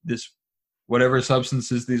whatever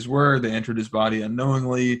substances these were, they entered his body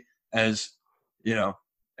unknowingly, as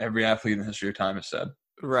every athlete in the history of time has said.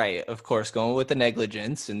 Right, of course, going with the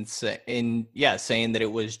negligence and saying that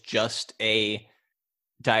it was just a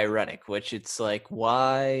diuretic, which it's like,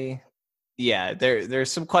 why? Yeah,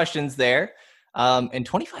 there's some questions there. And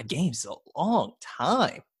 25 games is a long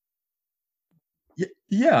time.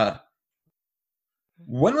 Yeah.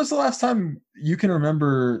 When was the last time you can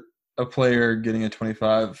remember a player getting a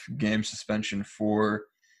 25-game suspension for,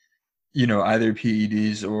 either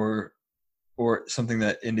PEDs or something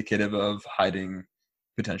that indicative of hiding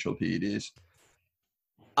potential PEDs?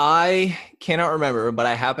 I cannot remember, but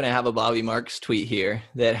I happen to have a Bobby Marks tweet here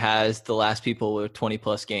that has the last people with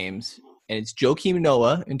 20-plus games, and it's Joakim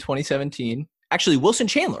Noah in 2017. Actually, Wilson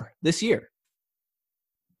Chandler this year.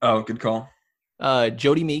 Oh, good call.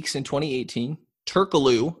 Jody Meeks in 2018,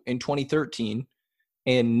 Turkaloo in 2013,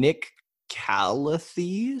 and Nick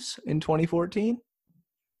Calathes in 2014.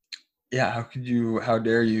 Yeah, how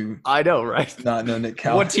dare you? I know, right? Not know Nick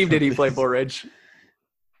Calathes. What team did he play for, Rich?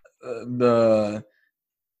 The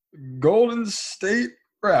Golden State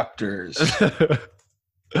Raptors.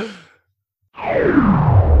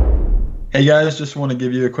 Hey guys, just want to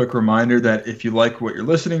give you a quick reminder that if you like what you're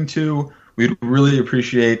listening to, we'd really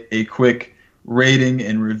appreciate a quick rating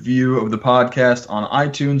and review of the podcast on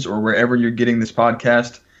iTunes or wherever you're getting this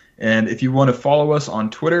podcast. And if you want to follow us on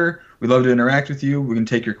Twitter, we'd love to interact with you. We can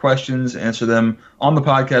take your questions, answer them on the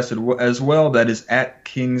podcast as well. That is at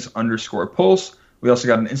Kings_Pulse. We also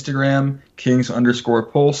got an Instagram,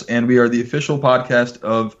 Kings_Pulse, and we are the official podcast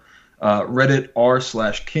of Reddit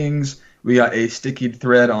r/Kings. We got a sticky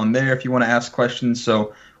thread on there if you want to ask questions.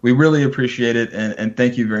 So we really appreciate it, and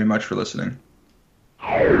thank you very much for listening.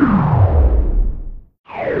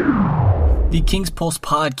 The King's Pulse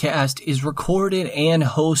podcast is recorded and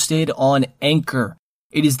hosted on Anchor.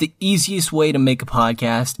 It is the easiest way to make a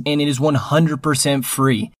podcast, and it is 100%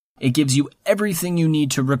 free. It gives you everything you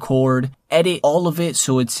need to record, edit all of it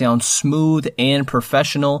so it sounds smooth and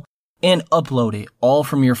professional, and upload it all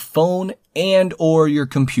from your phone and or your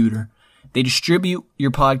computer. They distribute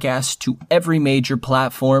your podcast to every major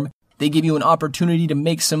platform. They give you an opportunity to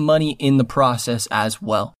make some money in the process as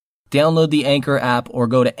well. Download the Anchor app or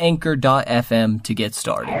go to anchor.fm to get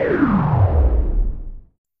started.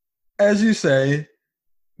 As you say,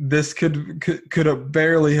 this could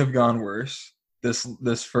barely have gone worse.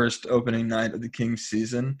 This first opening night of the Kings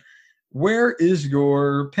season. Where is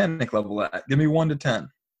your panic level at? Give me 1 to 10.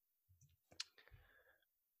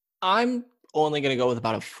 I'm only going to go with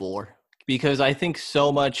about a 4 because I think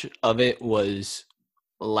so much of it was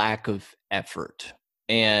lack of effort.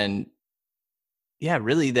 And yeah,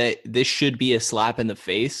 really that this should be a slap in the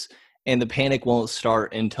face, and the panic won't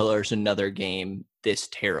start until there's another game this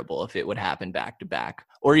terrible if it would happen back to back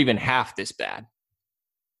or even half this bad.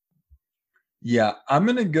 Yeah, I'm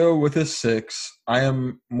going to go with a 6. I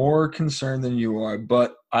am more concerned than you are,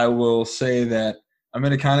 but I will say that I'm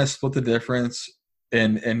going to kind of split the difference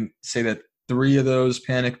and say that 3 of those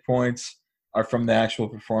panic points are from the actual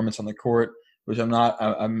performance on the court, which I'm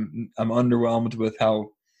underwhelmed with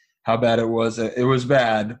how bad it was. It was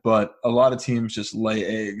bad, but a lot of teams just lay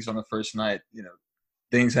eggs on the first night.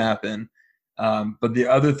 Things happen. But the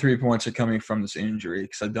other 3 points are coming from this injury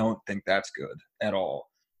because I don't think that's good at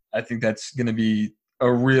all. I think that's going to be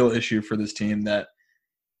a real issue for this team that,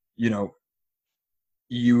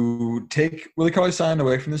 you take Willie Cauley-Stein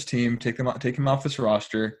away from this team, take him off this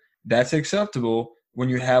roster. That's acceptable when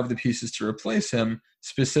you have the pieces to replace him,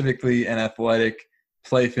 specifically an athletic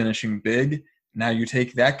play finishing big. Now you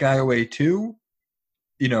take that guy away too,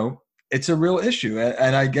 it's a real issue.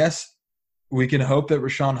 And I guess we can hope that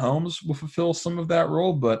Richaun Holmes will fulfill some of that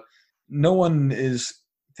role, but no one is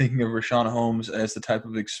thinking of Richaun Holmes as the type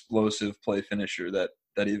of explosive play finisher that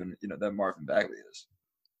even, that Marvin Bagley is.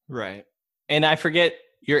 Right. And I forget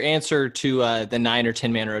your answer to the 9 or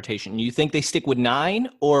 10 man rotation. You think they stick with 9,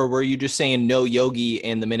 or were you just saying no Yogi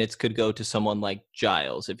and the minutes could go to someone like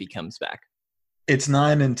Giles if he comes back? It's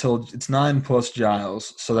 9 plus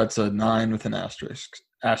Giles. So that's a 9 with an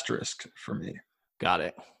asterisk for me. Got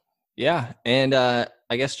it. Yeah. And I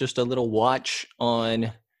guess just a little watch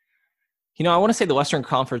on, I want to say the Western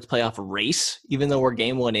Conference playoff race, even though we're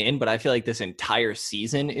game 1 in, but I feel like this entire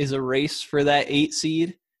season is a race for that 8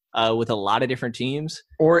 seed with a lot of different teams.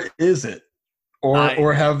 Or is it?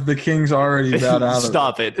 Or have the Kings already bowed out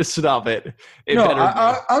Stop it. Stop it.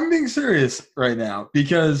 I'm being serious right now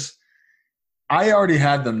because I already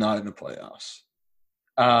had them not in the playoffs.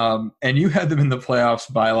 And you had them in the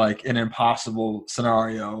playoffs by like an impossible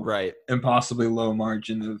scenario, right? Impossibly low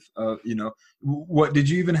margin of what did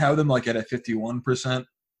you even have them like at a 51%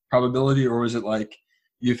 probability, or was it like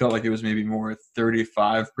you felt like it was maybe more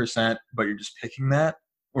 35%, but you're just picking that,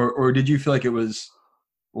 or did you feel like it was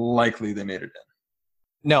likely they made it in?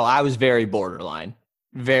 No, I was very borderline,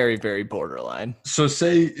 very very borderline. So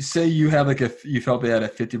say you have like you felt they had a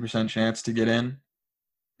 50% chance to get in.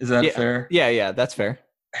 Is that fair? Yeah, that's fair.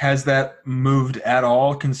 has that moved at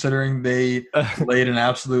all, considering they laid an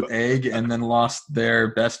absolute egg and then lost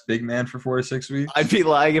their best big man for 4 to 6 weeks? I'd be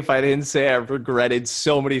lying if I didn't say I regretted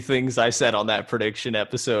so many things I said on that prediction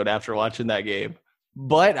episode after watching that game.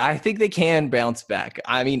 But I think they can bounce back.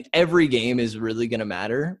 I mean, every game is really going to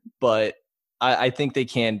matter, but I think they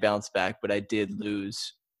can bounce back. But I did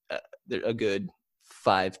lose a good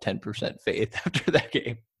 5-10% faith after that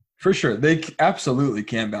game. For sure. They absolutely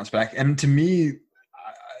can bounce back. And to me,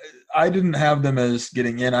 I didn't have them as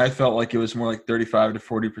getting in. I felt like it was more like 35 to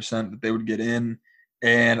 40% that they would get in.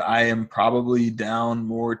 And I am probably down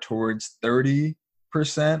more towards 30%,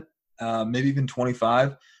 maybe even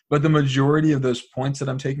 25. But the majority of those points that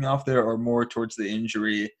I'm taking off there are more towards the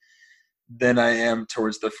injury than I am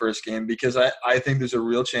towards the first game, because I think there's a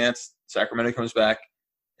real chance Sacramento comes back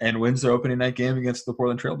and wins their opening night game against the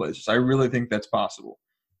Portland Trailblazers. I really think that's possible.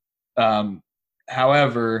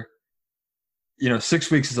 However,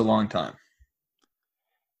 6 weeks is a long time.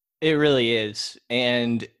 It really is.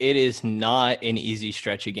 And it is not an easy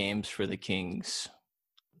stretch of games for the Kings.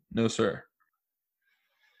 No, sir.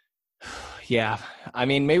 Yeah. I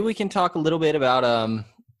mean, maybe we can talk a little bit about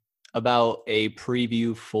a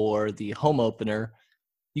preview for the home opener.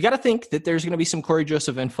 You got to think that there's going to be some Corey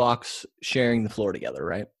Joseph and Fox sharing the floor together,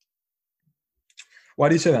 right? Why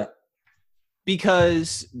do you say that?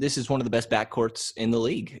 Because this is one of the best backcourts in the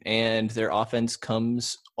league, and their offense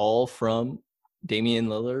comes all from Damian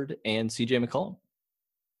Lillard and CJ McCollum.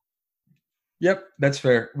 Yep, that's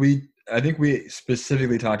fair. I think we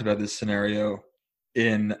specifically talked about this scenario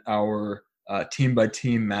in our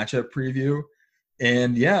team-by-team matchup preview.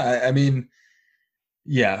 And,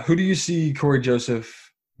 who do you see Corey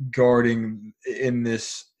Joseph guarding in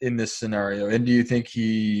this scenario? And do you think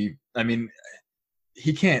he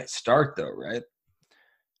can't start though, right?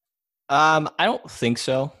 I don't think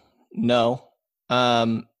so. No.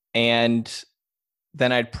 And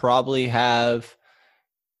then I'd probably have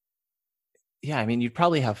you'd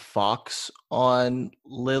probably have Fox on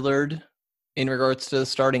Lillard in regards to the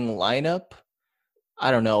starting lineup.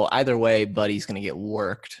 I don't know. Either way, Buddy's going to get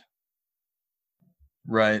worked.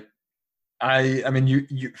 Right.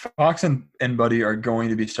 You Fox and Buddy are going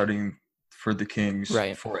to be starting for the Kings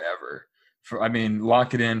forever.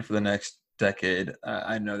 Lock it in for the next decade.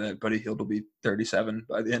 I know that Buddy Hield will be 37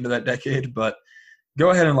 by the end of that decade, but go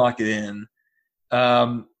ahead and lock it in.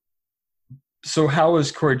 So how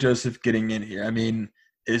is Corey Joseph getting in here? I mean,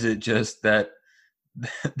 is it just that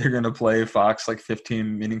they're going to play Fox like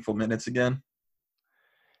 15 meaningful minutes again?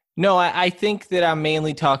 No, I think that I'm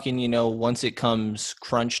mainly talking, once it comes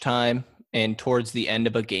crunch time and towards the end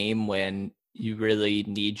of a game when you really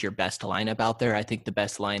need your best lineup out there. I think the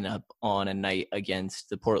best lineup on a night against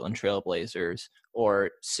the Portland Trailblazers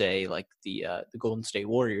or say like the Golden State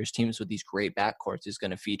Warriors, teams with these great backcourts, is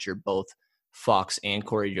going to feature both Fox and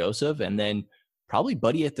Corey Joseph, and then probably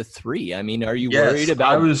Buddy at the 3. I mean, are you worried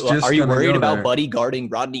about Buddy guarding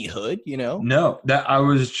Rodney Hood? No, that I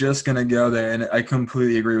was just going to go there, and I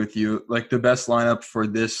completely agree with you. Like the best lineup for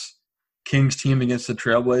this Kings team against the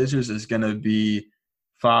Trailblazers is going to be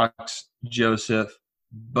Fox, Joseph,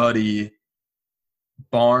 Buddy,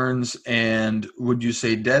 Barnes, and would you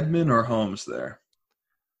say Dedmon or Holmes there?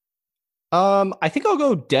 I think I'll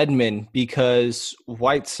go Dedmon because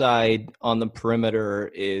Whiteside on the perimeter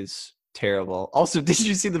is terrible. Also, did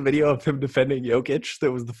you see the video of him defending Jokic?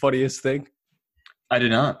 That was the funniest thing. I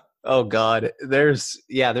did not. Oh God, there's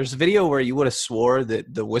a video where you would have swore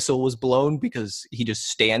that the whistle was blown because he just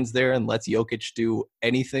stands there and lets Jokic do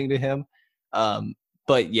anything to him.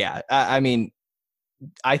 But yeah,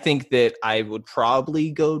 I think that I would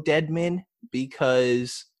probably go Dedmon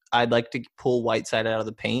because I'd like to pull Whiteside out of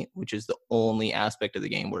the paint, which is the only aspect of the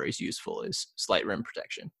game where he's useful is slight rim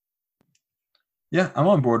protection. Yeah, I'm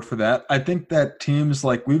on board for that. I think that teams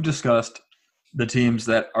like we've discussed, the teams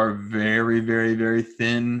that are very, very, very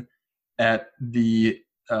thin at the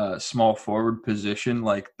small forward position,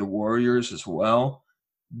 like the Warriors as well,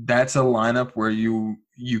 that's a lineup where you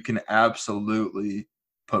can absolutely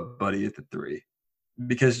put Buddy at the 3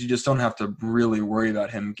 because you just don't have to really worry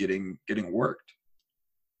about him getting worked.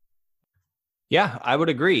 Yeah, I would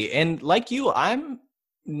agree. And like you, I'm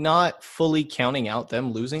not fully counting out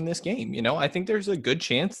them losing this game. I think there's a good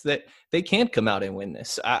chance that they can come out and win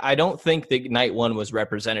this. I don't think that night one was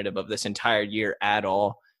representative of this entire year at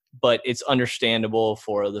all, but it's understandable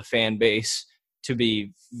for the fan base to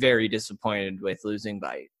be very disappointed with losing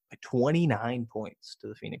by 29 points to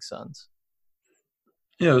the Phoenix Suns.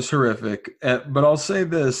 Yeah, it was horrific. But I'll say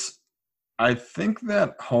this. I think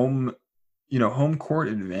that home court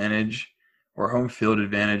advantage or home field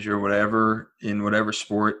advantage or whatever in whatever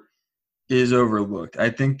sport is overlooked. I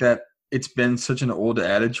think that it's been such an old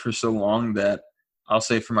adage for so long that I'll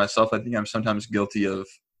say for myself, I think I'm sometimes guilty of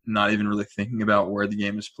not even really thinking about where the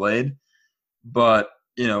game is played. But,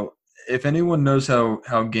 if anyone knows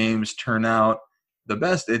how games turn out the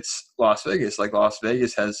best, it's Las Vegas. Like, Las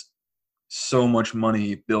Vegas has so much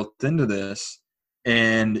money built into this,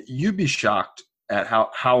 and you'd be shocked at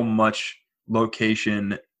how much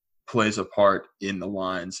location plays a part in the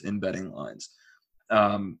lines, in betting lines.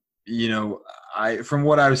 From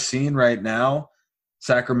what I've seen right now,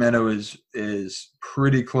 Sacramento is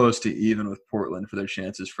pretty close to even with Portland for their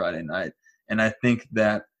chances Friday night. And I think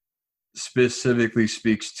that specifically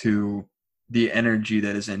speaks to the energy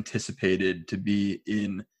that is anticipated to be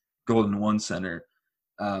in Golden One Center.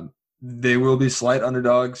 They will be slight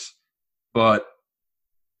underdogs, but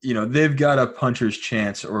they've got a puncher's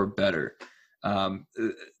chance or better. I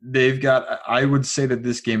would say that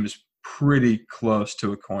this game is pretty close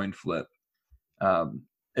to a coin flip,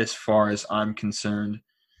 as far as I'm concerned.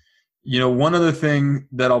 One other thing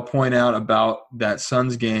that I'll point out about that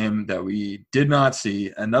Suns game that we did not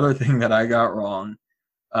see, another thing that I got wrong,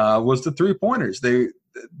 was the three-pointers. They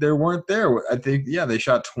weren't there. I think, they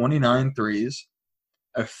shot 29 threes,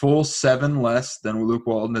 a full 7 less than Luke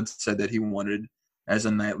Walton had said that he wanted as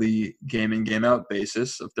a nightly game-in, game-out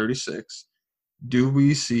basis of 36. Do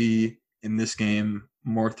we see in this game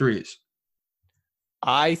more threes?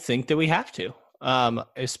 I think that we have to,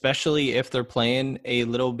 especially if they're playing a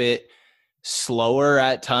little bit slower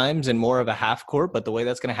at times and more of a half court. But the way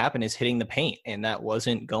that's going to happen is hitting the paint, and that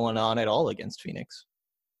wasn't going on at all against Phoenix.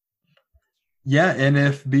 Yeah, and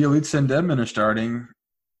if Bjelica and Dedmon are starting,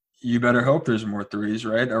 you better hope there's more threes,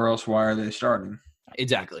 right? Or else why are they starting?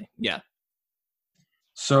 Exactly, yeah.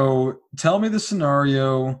 So tell me the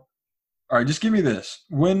scenario. All right, just give me this.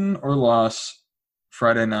 Win or loss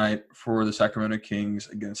Friday night for the Sacramento Kings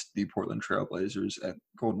against the Portland Trail Blazers at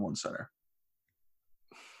Golden One Center.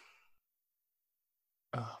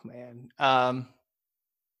 Oh, man. I'm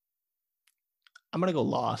going to go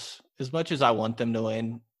loss. As much as I want them to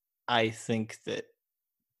win, I think that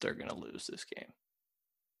they're going to lose this game.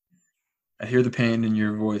 I hear the pain in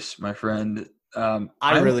your voice, my friend.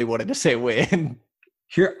 I really wanted to say win.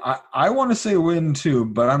 Here, I want to say win too,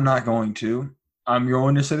 but I'm not going to. I'm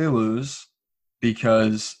going to say they lose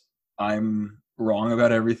because I'm wrong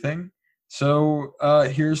about everything. So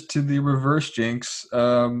here's to the reverse jinx.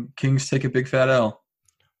 Kings take a big fat L.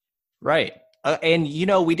 Right. And,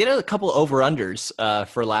 we did a couple over-unders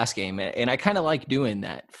for last game, and I kind of like doing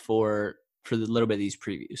that for the little bit of these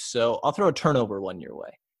previews. So I'll throw a turnover one your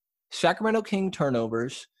way. Sacramento King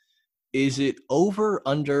turnovers, is it over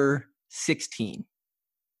under 16?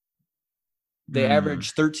 They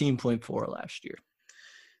averaged 13.4 last year.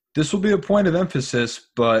 This will be a point of emphasis,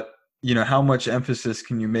 but, how much emphasis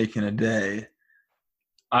can you make in a day?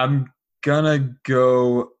 I'm going to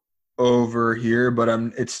go over here, but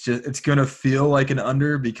it's going to feel like an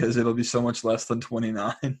under because it'll be so much less than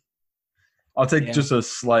 29. I'll take just a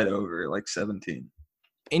slight over, like 17.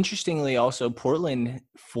 Interestingly, also, Portland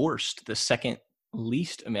forced the second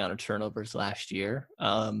least amount of turnovers last year.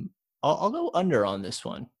 I'll go under on this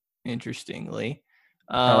one, interestingly.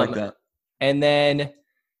 I like that. And then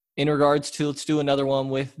in regards to, let's do another one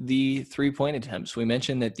with the 3-point attempts. We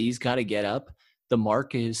mentioned that these got to get up. The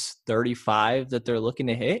mark is 35 that they're looking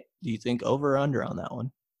to hit. Do you think over or under on that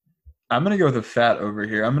one? I'm going to go with a fat over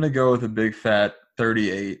here. I'm going to go with a big fat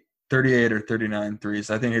 38 or 39 threes.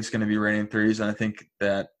 I think it's going to be raining threes, and I think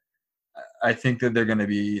that they're going to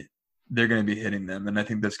be hitting them, and I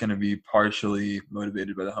think that's going to be partially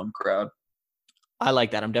motivated by the home crowd. I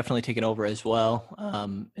like that. I'm definitely taking over as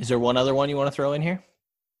well. Is there one other one you want to throw in here?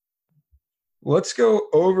 Let's go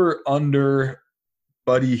over under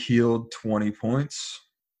Buddy Hield 20 points.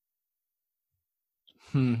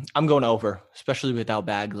 I'm going over, especially without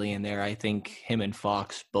Bagley in there. I think him and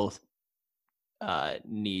Fox both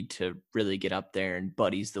need to really get up there, and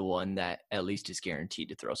Buddy's the one that at least is guaranteed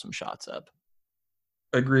to throw some shots up.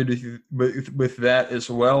 Agreed with that as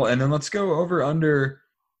well. And then let's go over under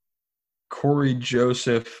Corey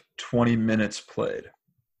Joseph 20 minutes played.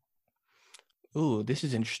 Ooh, this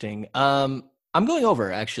is interesting. I'm going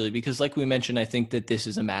over, actually, because like we mentioned, I think that this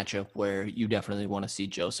is a matchup where you definitely want to see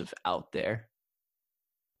Joseph out there.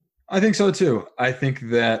 I think so, too. I think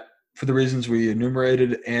that for the reasons we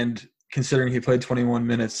enumerated and considering he played 21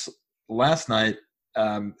 minutes last night,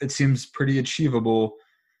 it seems pretty achievable.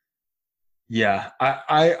 Yeah,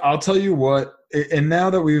 I'll tell you what, and now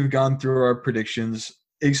that we've gone through our predictions,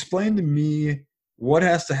 explain to me what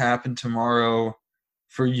has to happen tomorrow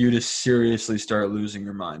for you to seriously start losing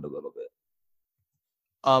your mind a little bit.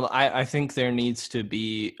 I think there needs to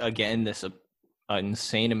be, again, this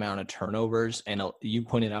insane amount of turnovers, and you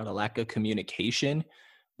pointed out a lack of communication,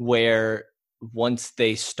 where once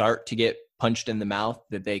they start to get punched in the mouth,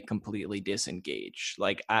 that they completely disengage.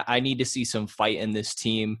 Like, I need to see some fight in this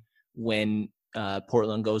team when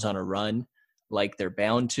Portland goes on a run, like they're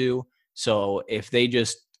bound to. So if they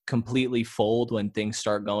just completely fold when things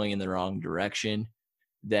start going in the wrong direction,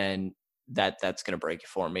 then that's going to break it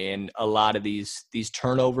for me. And a lot of these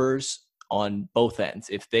turnovers on both ends,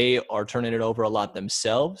 if they are turning it over a lot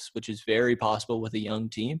themselves, which is very possible with a young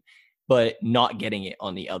team, but not getting it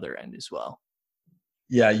on the other end as well.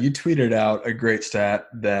 Yeah, you tweeted out a great stat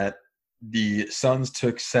that the Suns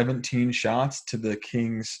took 17 shots to the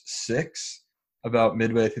Kings 6 about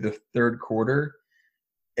midway through the third quarter.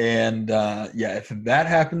 And if that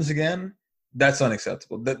happens again, that's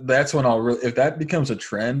unacceptable. That's when if that becomes a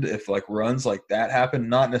trend, if like runs like that happen,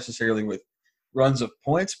 not necessarily with runs of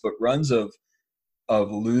points, but runs of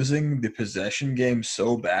losing the possession game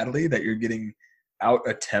so badly that you're getting out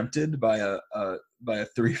attempted by a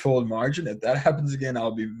threefold margin. If that happens again,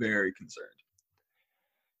 I'll be very concerned.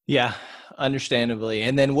 Yeah, understandably.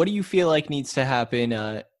 And then what do you feel like needs to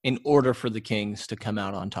happen in order for the Kings to come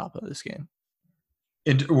out on top of this game?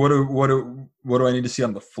 And what do I need to see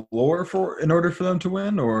on the floor in order for them to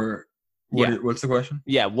win, or what's the question?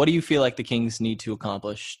 Yeah, what do you feel like the Kings need to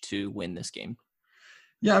accomplish to win this game?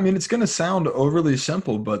 Yeah, I mean, it's going to sound overly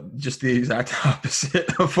simple, but just the exact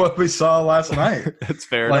opposite of what we saw last night. That's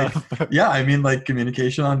fair enough. Yeah, I mean, like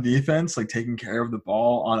communication on defense, like taking care of the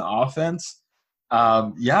ball on offense.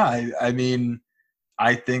 I mean,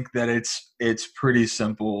 I think that it's pretty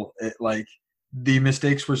simple. Like the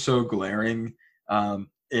mistakes were so glaring. And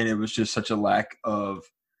it was just such a lack of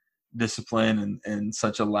discipline and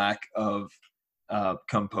such a lack of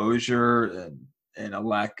composure and a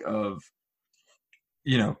lack of,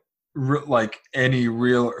 like any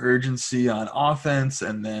real urgency on offense,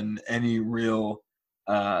 and then any real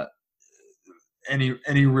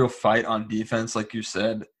any real fight on defense. Like you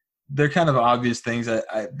said, they're kind of obvious things.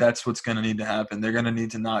 That's what's going to need to happen. They're going to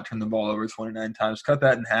need to not turn the ball over 29 times. Cut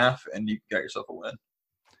that in half, and you got yourself a win.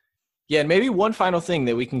 Yeah, and maybe one final thing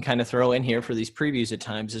that we can kind of throw in here for these previews at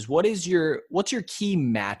times is what's your key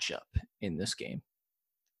matchup in this game?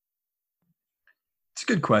 It's a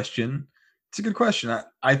good question.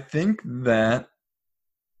 I think that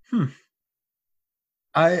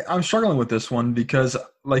I'm struggling with this one because,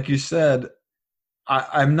 like you said,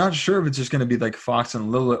 I'm not sure if it's just going to be like Fox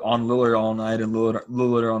and Lillard on Lillard all night and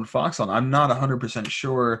Lillard on Fox all night. I'm not 100%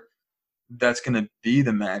 sure that's going to be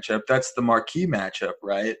the matchup. That's the marquee matchup,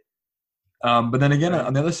 right? But then again,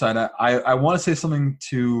 on the other side, I want to say something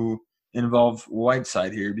to involve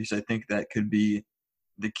Whiteside here, because I think that could be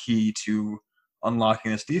the key to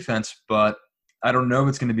unlocking this defense. But I don't know if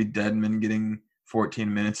it's going to be Dedmon getting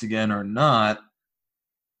 14 minutes again or not.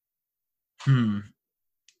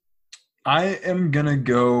 I am going to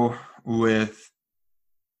go with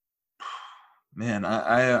 – man,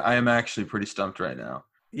 I am actually pretty stumped right now.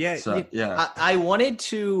 Yeah. So, yeah. I wanted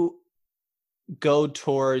to – go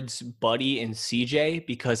towards Buddy and CJ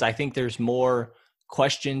because I think there's more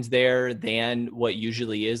questions there than what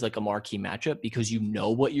usually is like a marquee matchup, because you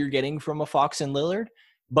know what you're getting from a Fox and Lillard.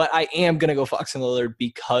 But I am going to go Fox and Lillard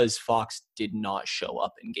because Fox did not show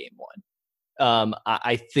up in game one.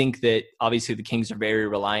 I think that obviously the Kings are very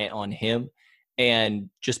reliant on him. And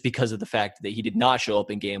just because of the fact that he did not show up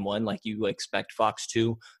in game one, like you expect Fox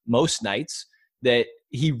to most nights, that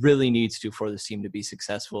he really needs to for this team to be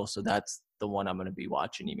successful. So that's the one I'm going to be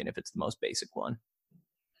watching, even if it's the most basic one.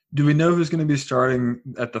 Do we know who's going to be starting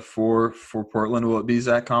at the 4 for Portland? Will it be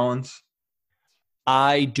Zach Collins?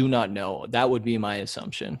 I do not know. That would be my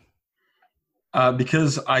assumption.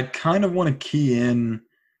 Because I kind of want to key in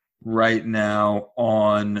right now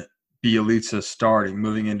on Bjelica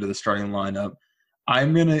moving into the starting lineup.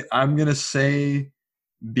 I'm gonna say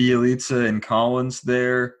Bjelica and Collins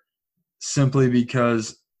there, simply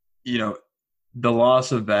because the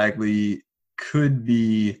loss of Bagley could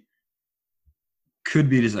be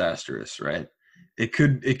disastrous, right? It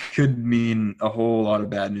could mean a whole lot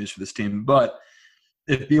of bad news for this team. But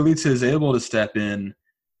if Bjelica is able to step in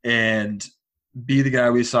and be the guy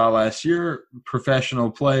we saw last year, professional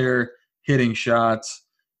player, hitting shots,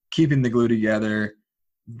 keeping the glue together,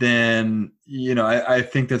 then I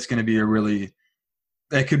think that's going to be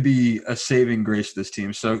that could be a saving grace to this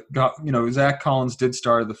team. So Zach Collins did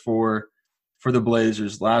start at the 4 for the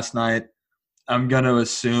Blazers last night. I'm going to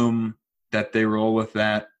assume that they roll with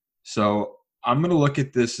that. So I'm going to look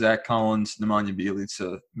at this Zach Collins, Nemanja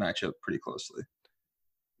Bjelica matchup pretty closely.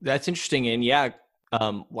 That's interesting. And yeah,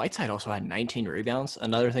 Whiteside also had 19 rebounds.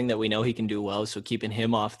 Another thing that we know he can do well, so keeping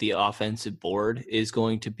him off the offensive board is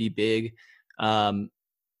going to be big.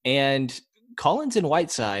 And Collins and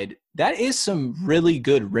Whiteside, that is some really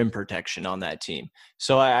good rim protection on that team.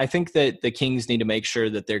 So I think that the Kings need to make sure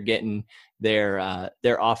that they're getting their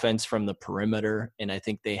offense from the perimeter, and I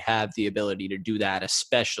think they have the ability to do that,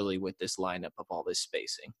 especially with this lineup of all this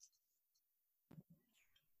spacing.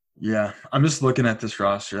 Yeah, I'm just looking at this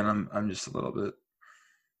roster, and I'm just a little bit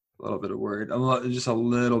worried. Just a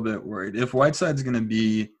little bit worried. If Whiteside's going to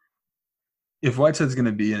be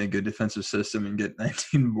in a good defensive system and get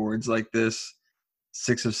 19 boards like this,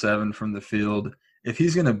 6 of 7 from the field, if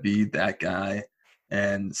he's going to be that guy,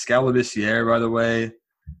 and Scalabissiere, by the way,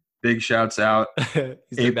 big shouts out.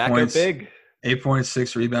 He's 8 points, big.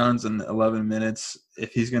 8.6 rebounds in 11 minutes.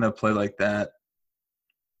 If he's going to play like that,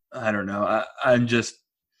 I don't know. I'm just –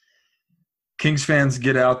 Kings fans,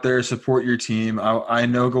 get out there, support your team. I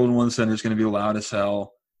know Golden One Center is going to be loud as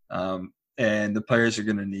hell, and the players are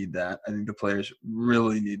going to need that. I think the players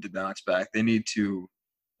really need to bounce back. They need to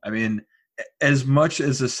 – I mean, as much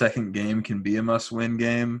as the second game can be a must-win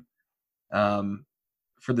game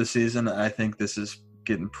for the season, I think this is –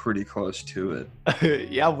 getting pretty close to it.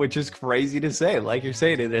 Yeah, which is crazy to say. Like you're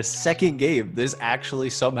saying, in a second game, this actually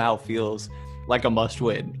somehow feels like a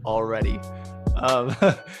must-win already.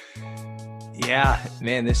 Yeah,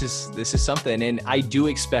 man, this is something, and I do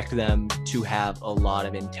expect them to have a lot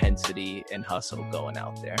of intensity and hustle going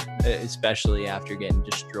out there, especially after getting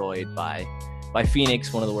destroyed by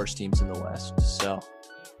Phoenix, one of the worst teams in the West. So.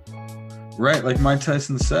 Right, like Mike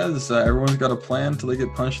Tyson says, everyone's got a plan until they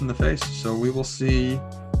get punched in the face. So we will see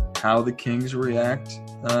how the Kings react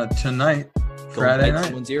tonight, Friday night.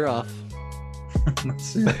 Someone's ear off. Let's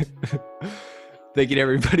see. Thank you to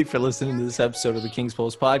everybody for listening to this episode of the Kings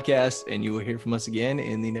Pulse podcast, and you will hear from us again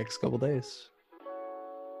in the next couple days.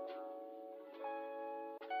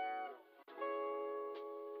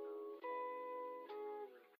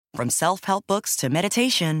 From self-help books to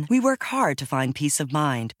meditation, we work hard to find peace of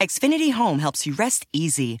mind. Xfinity Home helps you rest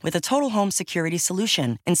easy with a total home security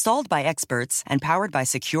solution. Installed by experts and powered by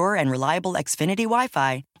secure and reliable Xfinity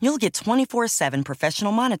Wi-Fi, you'll get 24/7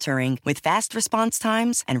 professional monitoring with fast response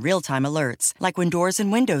times and real-time alerts, like when doors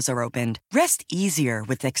and windows are opened. Rest easier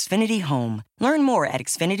with Xfinity Home. Learn more at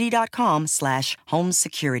xfinity.com/home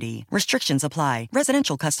security. Restrictions apply.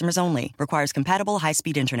 Residential customers only. Requires compatible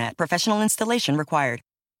high-speed internet. Professional installation required.